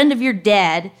peripheral friend of your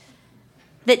dad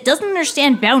that doesn't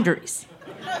understand boundaries.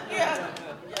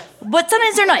 But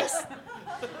sometimes they're nice.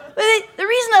 But the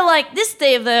reason I like this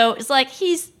Dave, though, is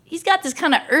he's got this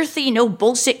kind of earthy, no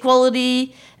bullshit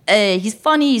quality. He's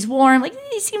funny, he's warm.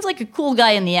 He seems like a cool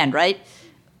guy in the end, right?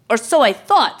 Or so I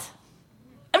thought.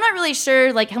 I'm not really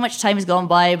sure, how much time has gone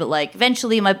by, but,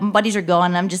 eventually my buddies are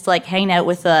gone, and I'm just, hanging out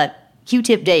with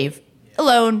Q-Tip Dave,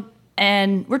 alone,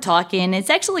 and we're talking. It's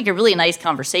actually, a really nice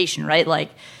conversation, right?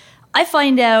 I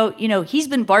find out, he's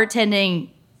been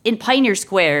bartending in Pioneer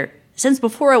Square since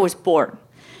before I was born.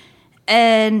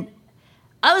 And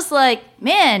I was like,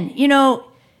 man,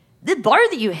 the bar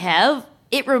that you have,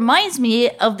 it reminds me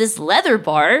of this leather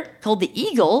bar called the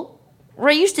Eagle, where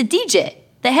I used to DJ,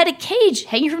 that had a cage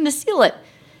hanging from the ceiling.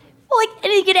 Well,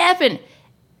 anything could happen.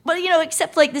 But,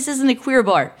 except, this isn't a queer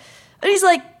bar. And he's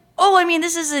like, oh, I mean,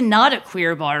 this is not a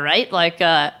queer bar, right?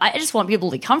 I just want people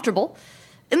to be comfortable.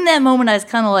 In that moment, I was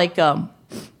kind of,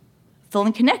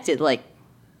 feeling connected. Oh,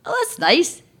 that's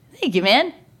nice. Thank you,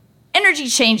 man. Energy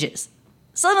changes.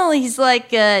 Suddenly, he's like,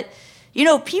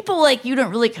 people like you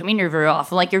don't really come in here very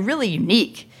often. You're really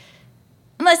unique.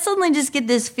 And I suddenly just get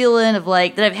this feeling of,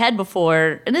 that I've had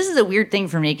before. And this is a weird thing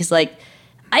for me, because,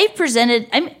 I'm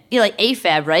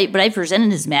AFAB, right? But I've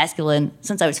presented as masculine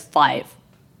since I was 5.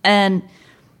 And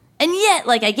yet,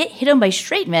 I get hit on by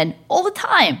straight men all the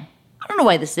time. I don't know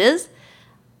why this is.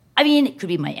 I mean, it could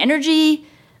be my energy.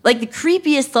 The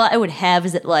creepiest thought I would have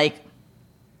is that,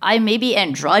 I may be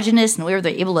androgynous and where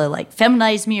they're able to,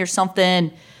 feminize me or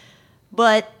something.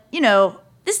 But,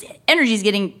 this energy is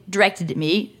getting directed at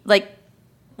me.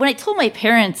 When I told my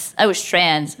parents I was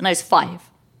trans and I was 5,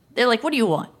 they're like, what do you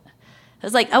want? I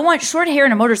was like, I want short hair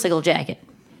and a motorcycle jacket.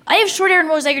 I have short hair and a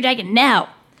motorcycle jacket now.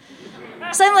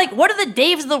 So I'm like, what are the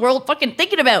Daves of the world fucking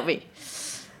thinking about me?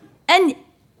 And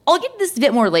I'll get to this a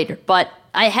bit more later, but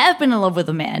I have been in love with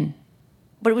a man,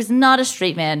 but it was not a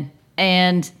straight man,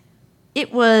 and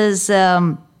it was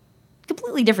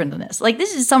completely different than this.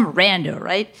 This is some rando,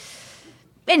 right?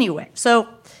 Anyway, so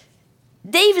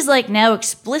Dave is now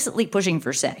explicitly pushing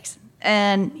for sex,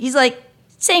 and he's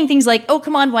saying things like, oh,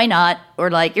 come on, why not?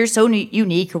 Or you're so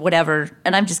unique or whatever.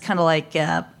 And I'm just kind of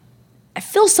I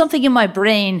feel something in my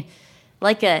brain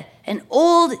an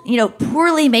old,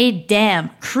 poorly made dam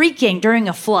creaking during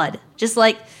a flood. Just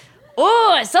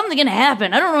oh, is something going to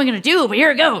happen? I don't know what I'm going to do, but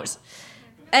here it goes.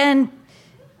 And,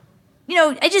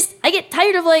 I get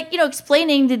tired of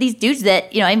explaining to these dudes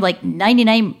that, I'm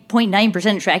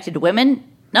 99.9% attracted to women.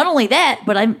 Not only that,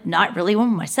 but I'm not really one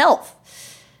myself.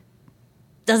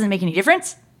 Doesn't make any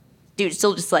difference. Dude,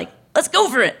 still just let's go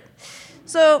for it.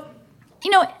 So,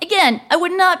 again, I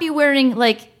would not be wearing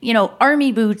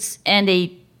army boots and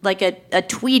a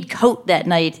tweed coat that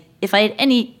night if I had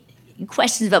any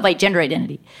questions about my gender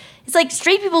identity. It's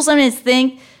straight people sometimes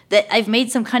think that I've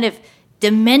made some kind of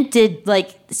demented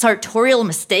sartorial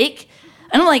mistake.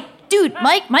 And I'm like, dude,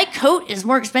 my coat is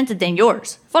more expensive than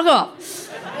yours. Fuck off.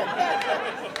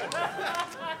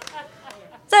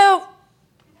 So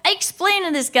I explained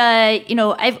to this guy,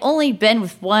 I've only been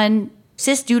with one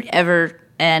cis dude ever,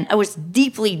 and I was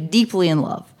deeply, deeply in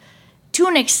love. to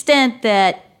an extent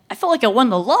that I felt like I won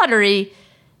the lottery,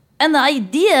 and the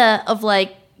idea of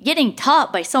like getting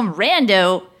taught by some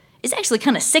rando is actually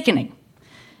kind of sickening.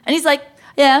 And he's like,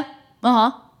 yeah,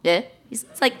 yeah. He's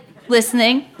like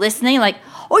listening, like,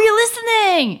 oh, you're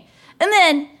listening. And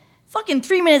then fucking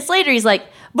 3 minutes later, he's like,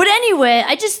 but anyway,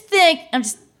 I just think, I'm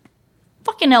just,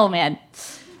 fucking hell, man.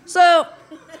 So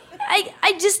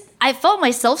I felt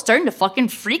myself starting to fucking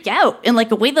freak out in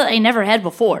like a way that I never had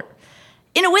before.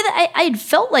 In a way that I had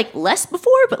felt like less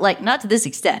before, but like not to this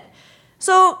extent.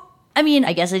 So, I mean,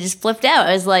 I guess I just flipped out.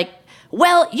 I was like,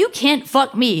 well, you can't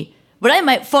fuck me, but I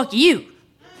might fuck you.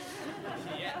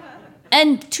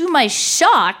 And to my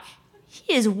shock,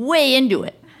 he is way into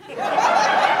it.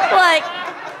 Like,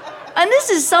 and this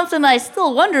is something I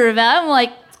still wonder about. I'm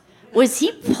like, was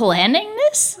he planning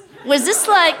this? Was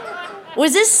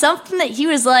this something that he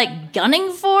was like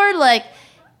gunning for? Like,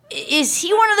 is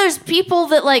he one of those people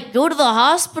that like go to the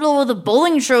hospital with a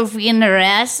bowling trophy in their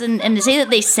ass and say that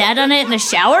they sat on it in the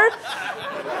shower?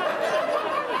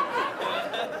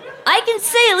 I can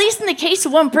say, at least in the case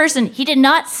of one person, he did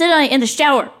not sit on it in the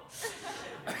shower.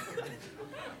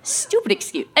 Stupid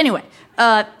excuse. Anyway,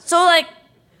 so like,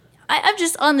 I'm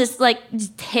just on this like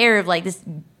tear of like this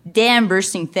dam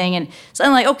bursting thing, and so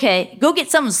I'm like, okay, go get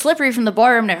something slippery from the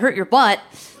bar. I'm gonna hurt your butt,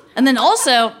 and then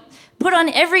also put on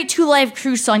every Two Live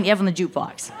Crew song you have on the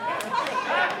jukebox.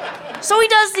 So he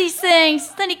does these things,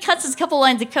 then he cuts his couple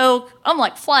lines of coke. I'm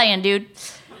like flying, dude.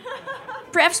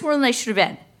 Perhaps more than I should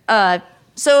have been.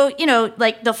 So, you know,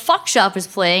 like the Fuck Shop is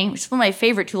playing, which is one of my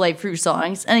favorite Two Live Crew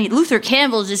songs, and Luther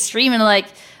Campbell is just screaming like,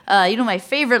 you know, my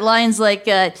favorite lines like,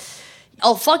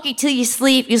 I'll fuck you till you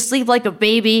sleep like a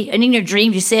baby, and in your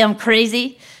dreams you say I'm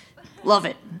crazy. Love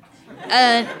it.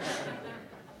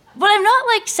 But I'm not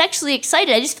like sexually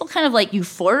excited. I just feel kind of like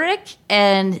euphoric,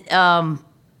 and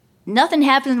nothing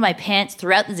happened in my pants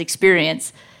throughout this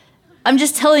experience. I'm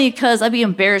just telling you because I'd be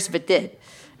embarrassed if it did.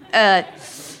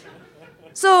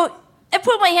 So I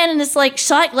put my hand in this like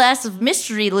shot glass of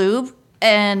mystery lube,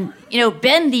 and you know,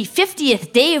 Ben, the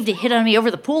 50th Dave, to hit on me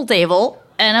over the pool table,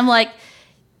 and I'm like,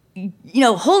 you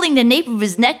know, holding the nape of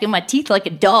his neck in my teeth like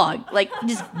a dog, like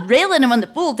just railing him on the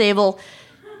pool table.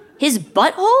 His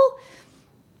butthole.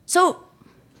 So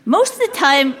most of the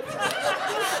time,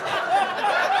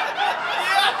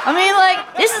 I mean,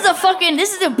 like, this is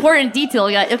an important detail,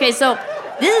 guys. Okay, so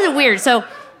this is weird. So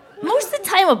most of the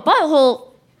time, a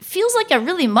butthole feels like a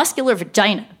really muscular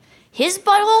vagina. His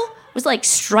butthole was like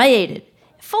striated.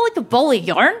 It felt like a ball of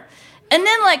yarn. And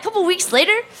then like a couple weeks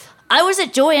later, I was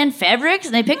at Joann Fabrics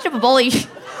and I picked up a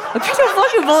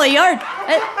fucking ball of yarn. And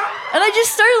I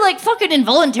just started like fucking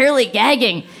involuntarily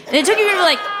gagging. And it took me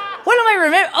like, what am I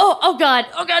remembering? Oh God,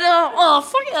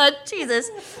 fuck,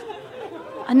 Jesus.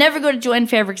 I never go to Joann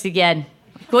Fabrics again.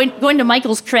 Going to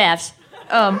Michael's Crafts.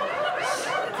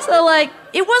 So like,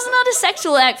 it was not a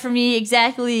sexual act for me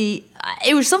exactly.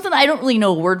 It was something I don't really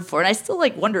know a word for, and I still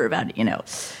like wonder about it, you know.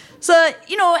 So,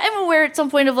 you know, I'm aware at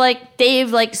some point of like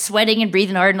Dave like sweating and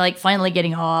breathing hard and like finally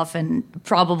getting off, and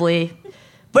probably,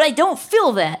 but I don't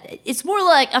feel that. It's more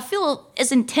like I feel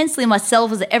as intensely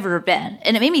myself as I've ever been,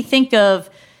 and it made me think of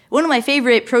one of my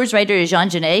favorite prose writers, Jean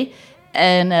Genet,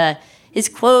 and his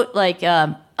quote like,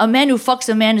 "A man who fucks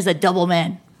a man is a double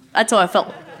man." That's how I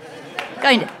felt,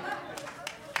 kinda.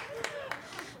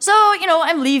 So, you know,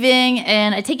 I'm leaving,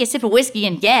 and I take a sip of whiskey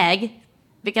and gag,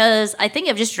 because I think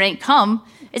I've just drank cum.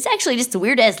 It's actually just a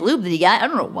weird-ass lube that he got. I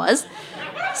don't know what it was.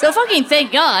 So fucking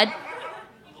thank God.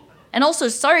 And also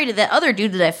sorry to that other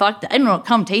dude that I fucked. I don't know what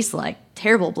cum tastes like.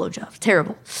 Terrible blowjob.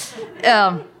 Terrible.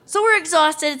 So we're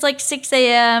exhausted. It's like 6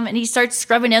 a.m., and he starts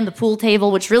scrubbing down the pool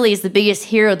table, which really is the biggest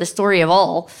hero of the story of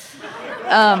all.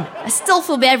 I still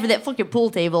feel bad for that fucking pool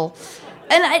table.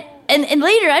 And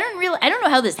later, I don't know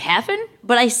how this happened,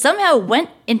 but I somehow went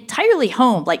entirely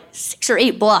home, like 6 or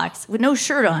 8 blocks, with no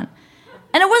shirt on.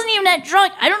 And I wasn't even that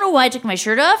drunk. I don't know why I took my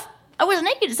shirt off. I was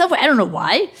naked at some point. I don't know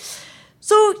why.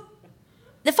 So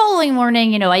the following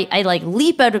morning, you know, I like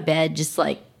leap out of bed, just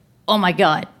like, oh my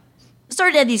God. I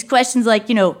started to have these questions like,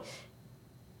 you know,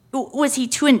 was he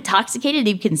too intoxicated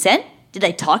to give consent? Did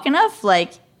I talk enough?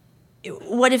 Like,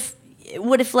 what if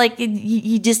like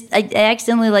I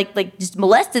accidentally like just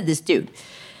molested this dude?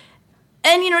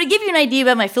 And, you know, to give you an idea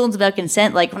about my feelings about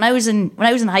consent, like when I was in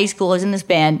high school, I was in this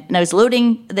band, and I was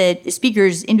loading the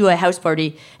speakers into a house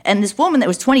party, and this woman that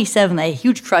was 27 that I had a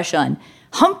huge crush on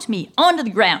humped me onto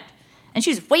the ground. And she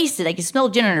was wasted. I could smell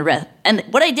gin in her breath. And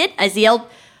what I did, I yelled,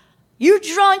 "You're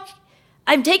drunk.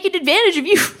 I'm taking advantage of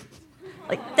you."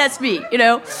 Like, that's me, you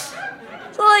know?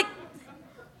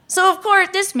 So of course,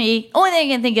 this me, only thing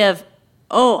I can think of,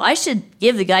 oh, I should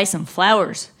give the guy some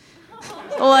flowers.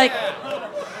 I'm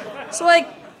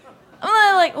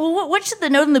like, well, what should the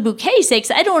note in the bouquet say?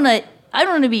 Because I don't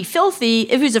want to be filthy.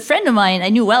 If he was a friend of mine I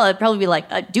knew well, I'd probably be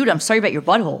like, dude, I'm sorry about your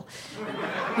butthole.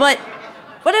 But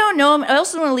I don't know him. I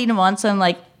also don't want to lead him on, so I'm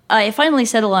like, I finally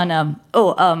settle on,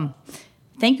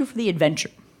 thank you for the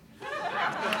adventure.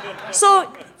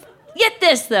 So, get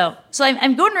this, though. So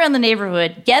I'm going around the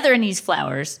neighborhood, gathering these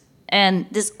flowers, and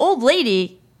this old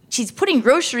lady, she's putting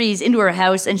groceries into her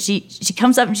house, and she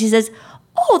comes up and she says,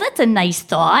 oh, that's a nice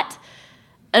thought.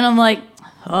 And I'm like,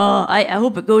 oh, I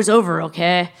hope it goes over,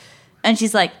 okay? And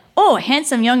she's like, oh, a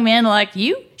handsome young man like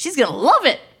you? She's gonna love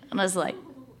it. And I was like,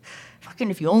 fucking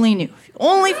if you only knew.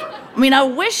 I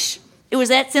wish it was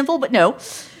that simple, but no.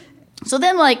 So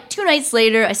then, 2 nights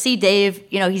later, I see Dave,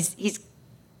 he's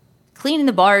cleaning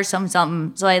the bar or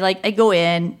something. So I go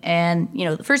in, and,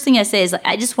 the first thing I say is,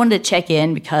 I just wanted to check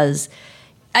in because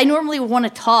I normally would want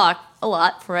to talk a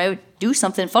lot before I would do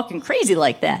something fucking crazy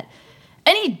like that.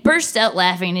 And he burst out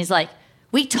laughing, and he's like,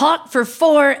 we talked for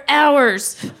 4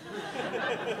 hours.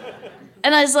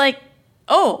 And I was like,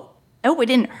 oh, I hope it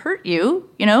didn't hurt you,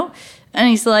 And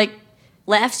he's like,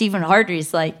 laughs even harder.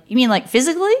 He's like, you mean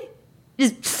physically?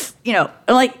 Just, I'm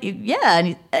like, yeah.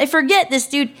 And I forget this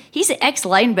dude, he's an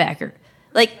ex-linebacker.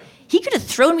 He could have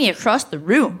thrown me across the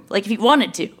room, if he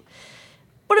wanted to.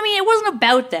 But it wasn't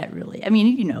about that really.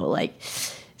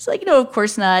 It's no, of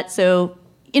course not. So,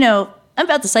 I'm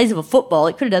about the size of a football.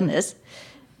 I could have done this.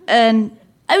 And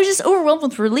I was just overwhelmed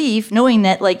with relief knowing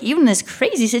that, even in this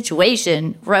crazy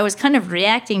situation where I was kind of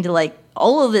reacting to,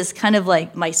 all of this kind of,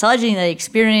 misogyny that I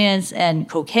experienced and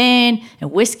cocaine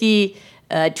and whiskey,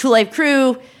 Two Life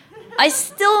Crew, I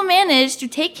still managed to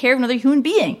take care of another human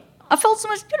being. I felt so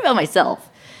much good about myself.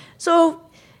 So,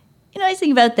 I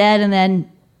think about that, and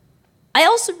then I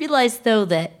also realized, though,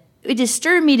 that it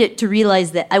disturbed me to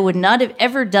realize that I would not have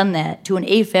ever done that to an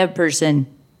AFAB person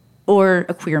or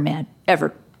a queer man,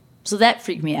 ever. So that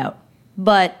freaked me out.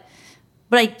 But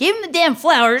I gave him the damn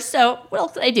flowers, so what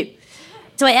else did I do?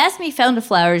 So I asked him if he found the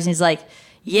flowers, and he's like,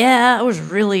 yeah, I was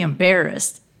really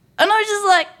embarrassed. And I was just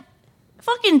like,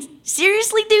 fucking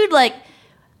seriously, dude?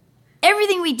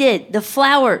 Everything we did, the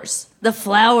flowers,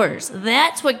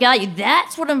 that's what got you,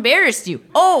 that's what embarrassed you.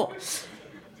 Oh,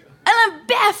 and I'm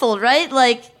baffled, right?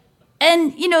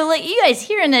 And, you guys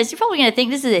hearing this, you're probably going to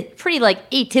think this is a pretty,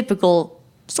 atypical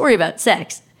story about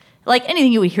sex.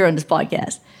 Anything you would hear on this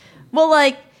podcast. Well,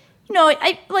 I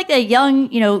like a young,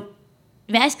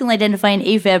 masculine identifying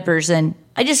AFAB person.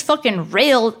 I just fucking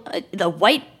railed the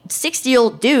white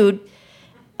 60-year-old dude.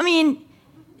 It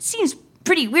seems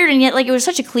pretty weird, and yet, it was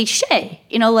such a cliche.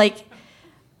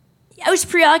 I was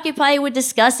preoccupied with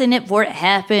discussing it before it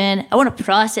happened. I want to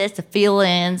process the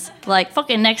feelings.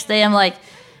 Fucking next day, I'm like,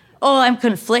 oh, I'm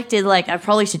conflicted. I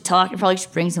probably should talk. I probably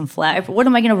should bring some flowers. But what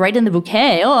am I going to write in the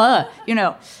bouquet? And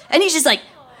he's just like,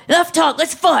 enough talk,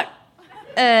 let's fuck.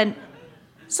 And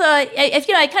so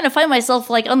I kind of find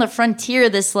myself on the frontier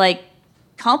of this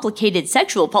complicated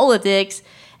sexual politics.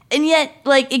 And yet,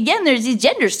 again, there's these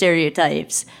gender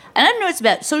stereotypes. And I don't know if it's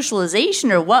about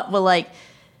socialization or what, but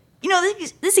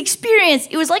this experience,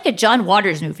 it was like a John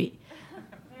Waters movie.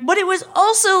 But it was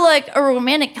also a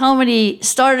romantic comedy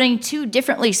starring 2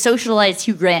 differently socialized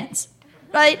Hugh Grants,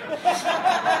 right?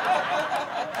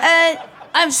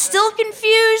 I'm still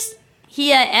confused.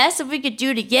 He asked if we could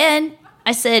do it again.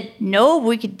 I said no, but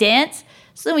we could dance.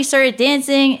 So then we started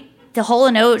dancing to Hall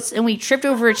 & Oates, and we tripped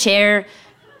over a chair,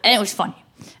 and it was funny.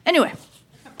 Anyway.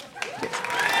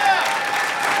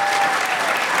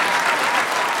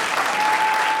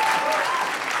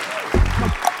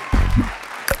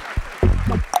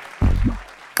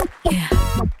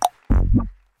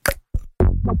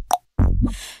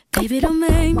 Baby, don't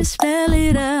make me spell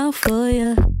it out for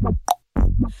you.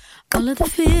 All of the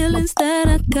feelings that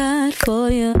I got for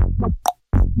you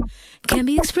can't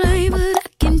be explained, but I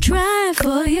can try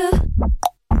for you.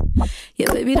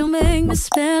 Yeah, baby, don't make me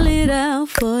spell it out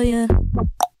for you.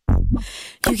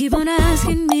 You keep on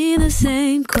asking me the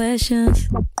same questions.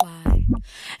 Why?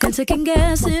 And second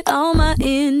guessing all my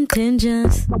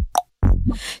intentions.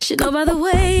 Should know by the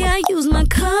way I use my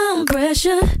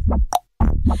compression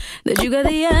that you got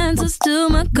the answers to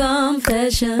my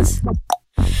confessions.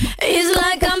 It's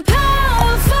like I'm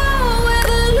powerful with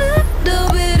a little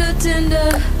bit of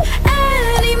tender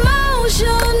and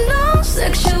emotional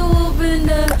sexual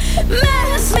bender.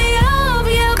 Mess me up,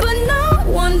 yeah, but no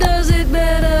one does it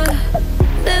better.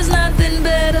 There's nothing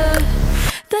better.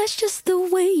 That's just the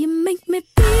way you make me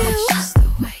feel. That's just the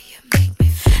way you make me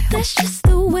feel. That's just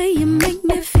the way you make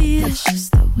me feel. That's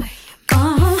just the way you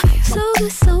make me feel. So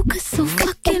good, so good, so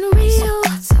fucking real.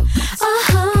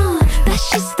 That's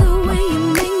just the way you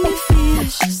make me feel.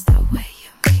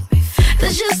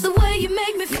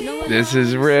 This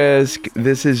is Risk.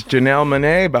 This is Janelle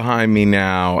Monáe behind me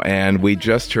now, and we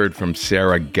just heard from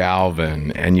Sarah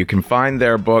Galvin. And you can find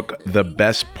their book, The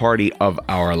Best Party of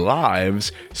Our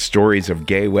Lives, Stories of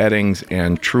Gay Weddings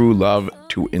and True Love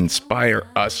to Inspire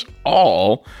Us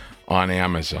All, on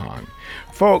Amazon.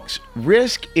 Folks,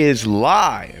 Risk is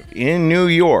live in New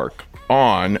York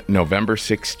on November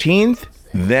 16th,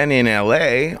 then in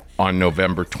LA on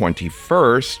November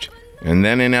 21st, and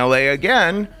then in LA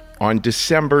again on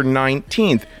December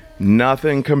 19th.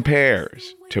 Nothing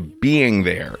compares to being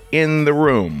there in the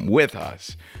room with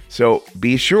us. So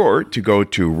be sure to go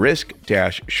to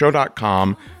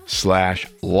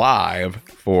risk-show.com/live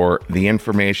for the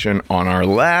information on our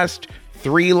last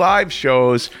 3 live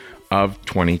shows of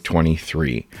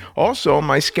 2023. Also,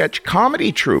 my sketch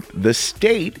comedy troupe, The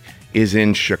State, is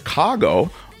in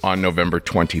Chicago on November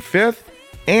 25th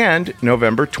and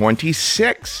November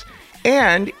 26th,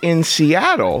 and in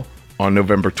Seattle on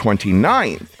November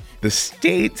 29th. The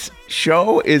State's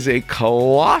show is a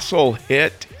colossal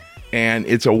hit, and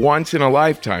it's a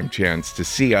once-in-a-lifetime chance to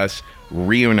see us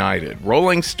reunited.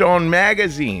 Rolling Stone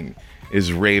magazine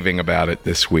is raving about it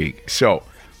this week. So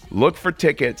look for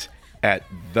tickets at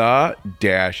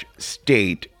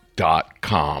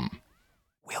the-state.com.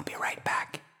 We'll be right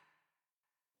back.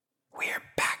 We're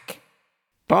back.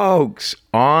 Folks,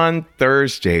 on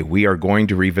Thursday, we are going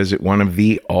to revisit one of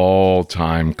the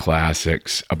all-time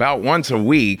classics. About once a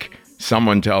week,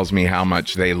 someone tells me how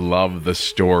much they love the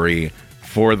story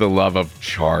For the Love of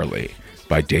Charlie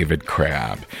by David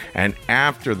Crabb. And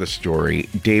after the story,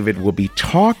 David will be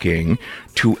talking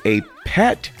to a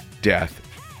pet death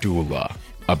doula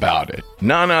about it.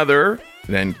 None other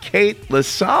than Kate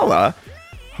LaSala,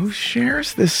 who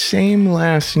shares the same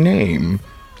last name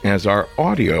as our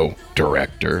audio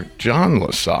director, John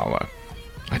LaSala.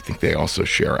 I think they also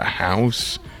share a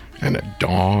house and a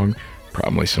dog,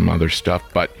 probably some other stuff,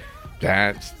 but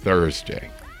that's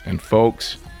Thursday. And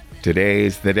folks,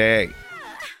 today's the day.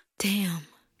 Damn.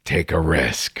 Take a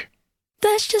risk.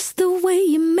 That's just the way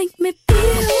you make me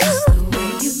feel.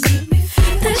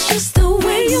 That's just the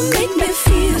way you make me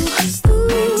feel.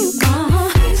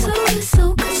 Ooh, so good,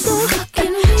 so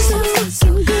fucking good.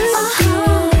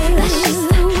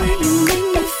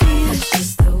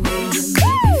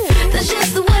 That's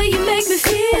just the way you make me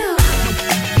feel. That's just the way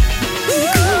you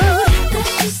make me feel.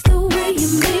 That's just the way you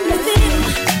make me feel.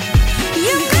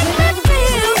 You make me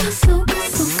feel so good,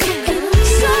 so fucking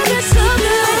so good, so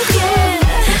good, yeah.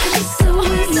 So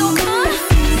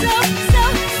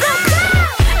good.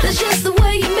 That's just the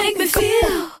way you make me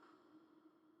feel.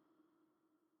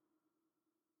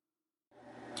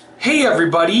 Hey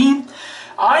everybody,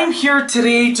 I'm here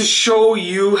today to show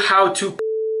you how to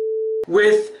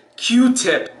with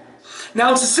Q-tip.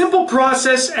 Now it's a simple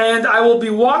process and I will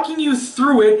be walking you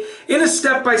through it in a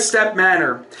step-by-step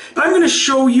manner. I'm going to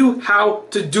show you how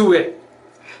to do it.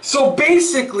 So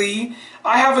basically,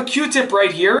 I have a Q-tip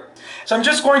right here. So I'm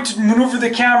just going to maneuver the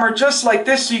camera just like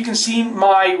this so you can see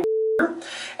my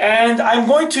and I'm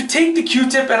going to take the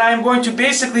Q-tip and I'm going to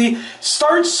basically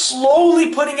start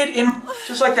slowly putting it in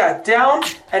just like that, down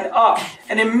and up.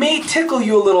 And it may tickle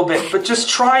you a little bit, but just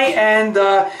try and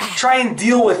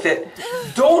deal with it.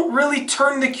 Don't really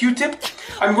turn the Q-tip.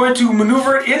 I'm going to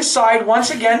maneuver it inside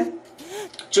once again,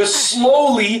 just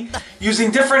slowly using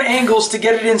different angles to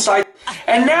get it inside.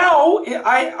 And now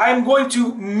I'm going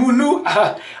to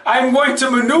maneuver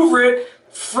it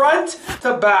front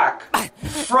to back,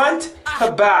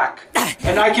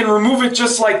 and I can remove it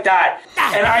just like that.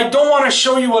 And I don't want to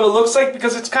show you what it looks like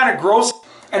because it's kind of gross.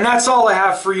 And that's all I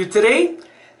have for you today.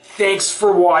 Thanks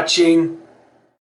for watching.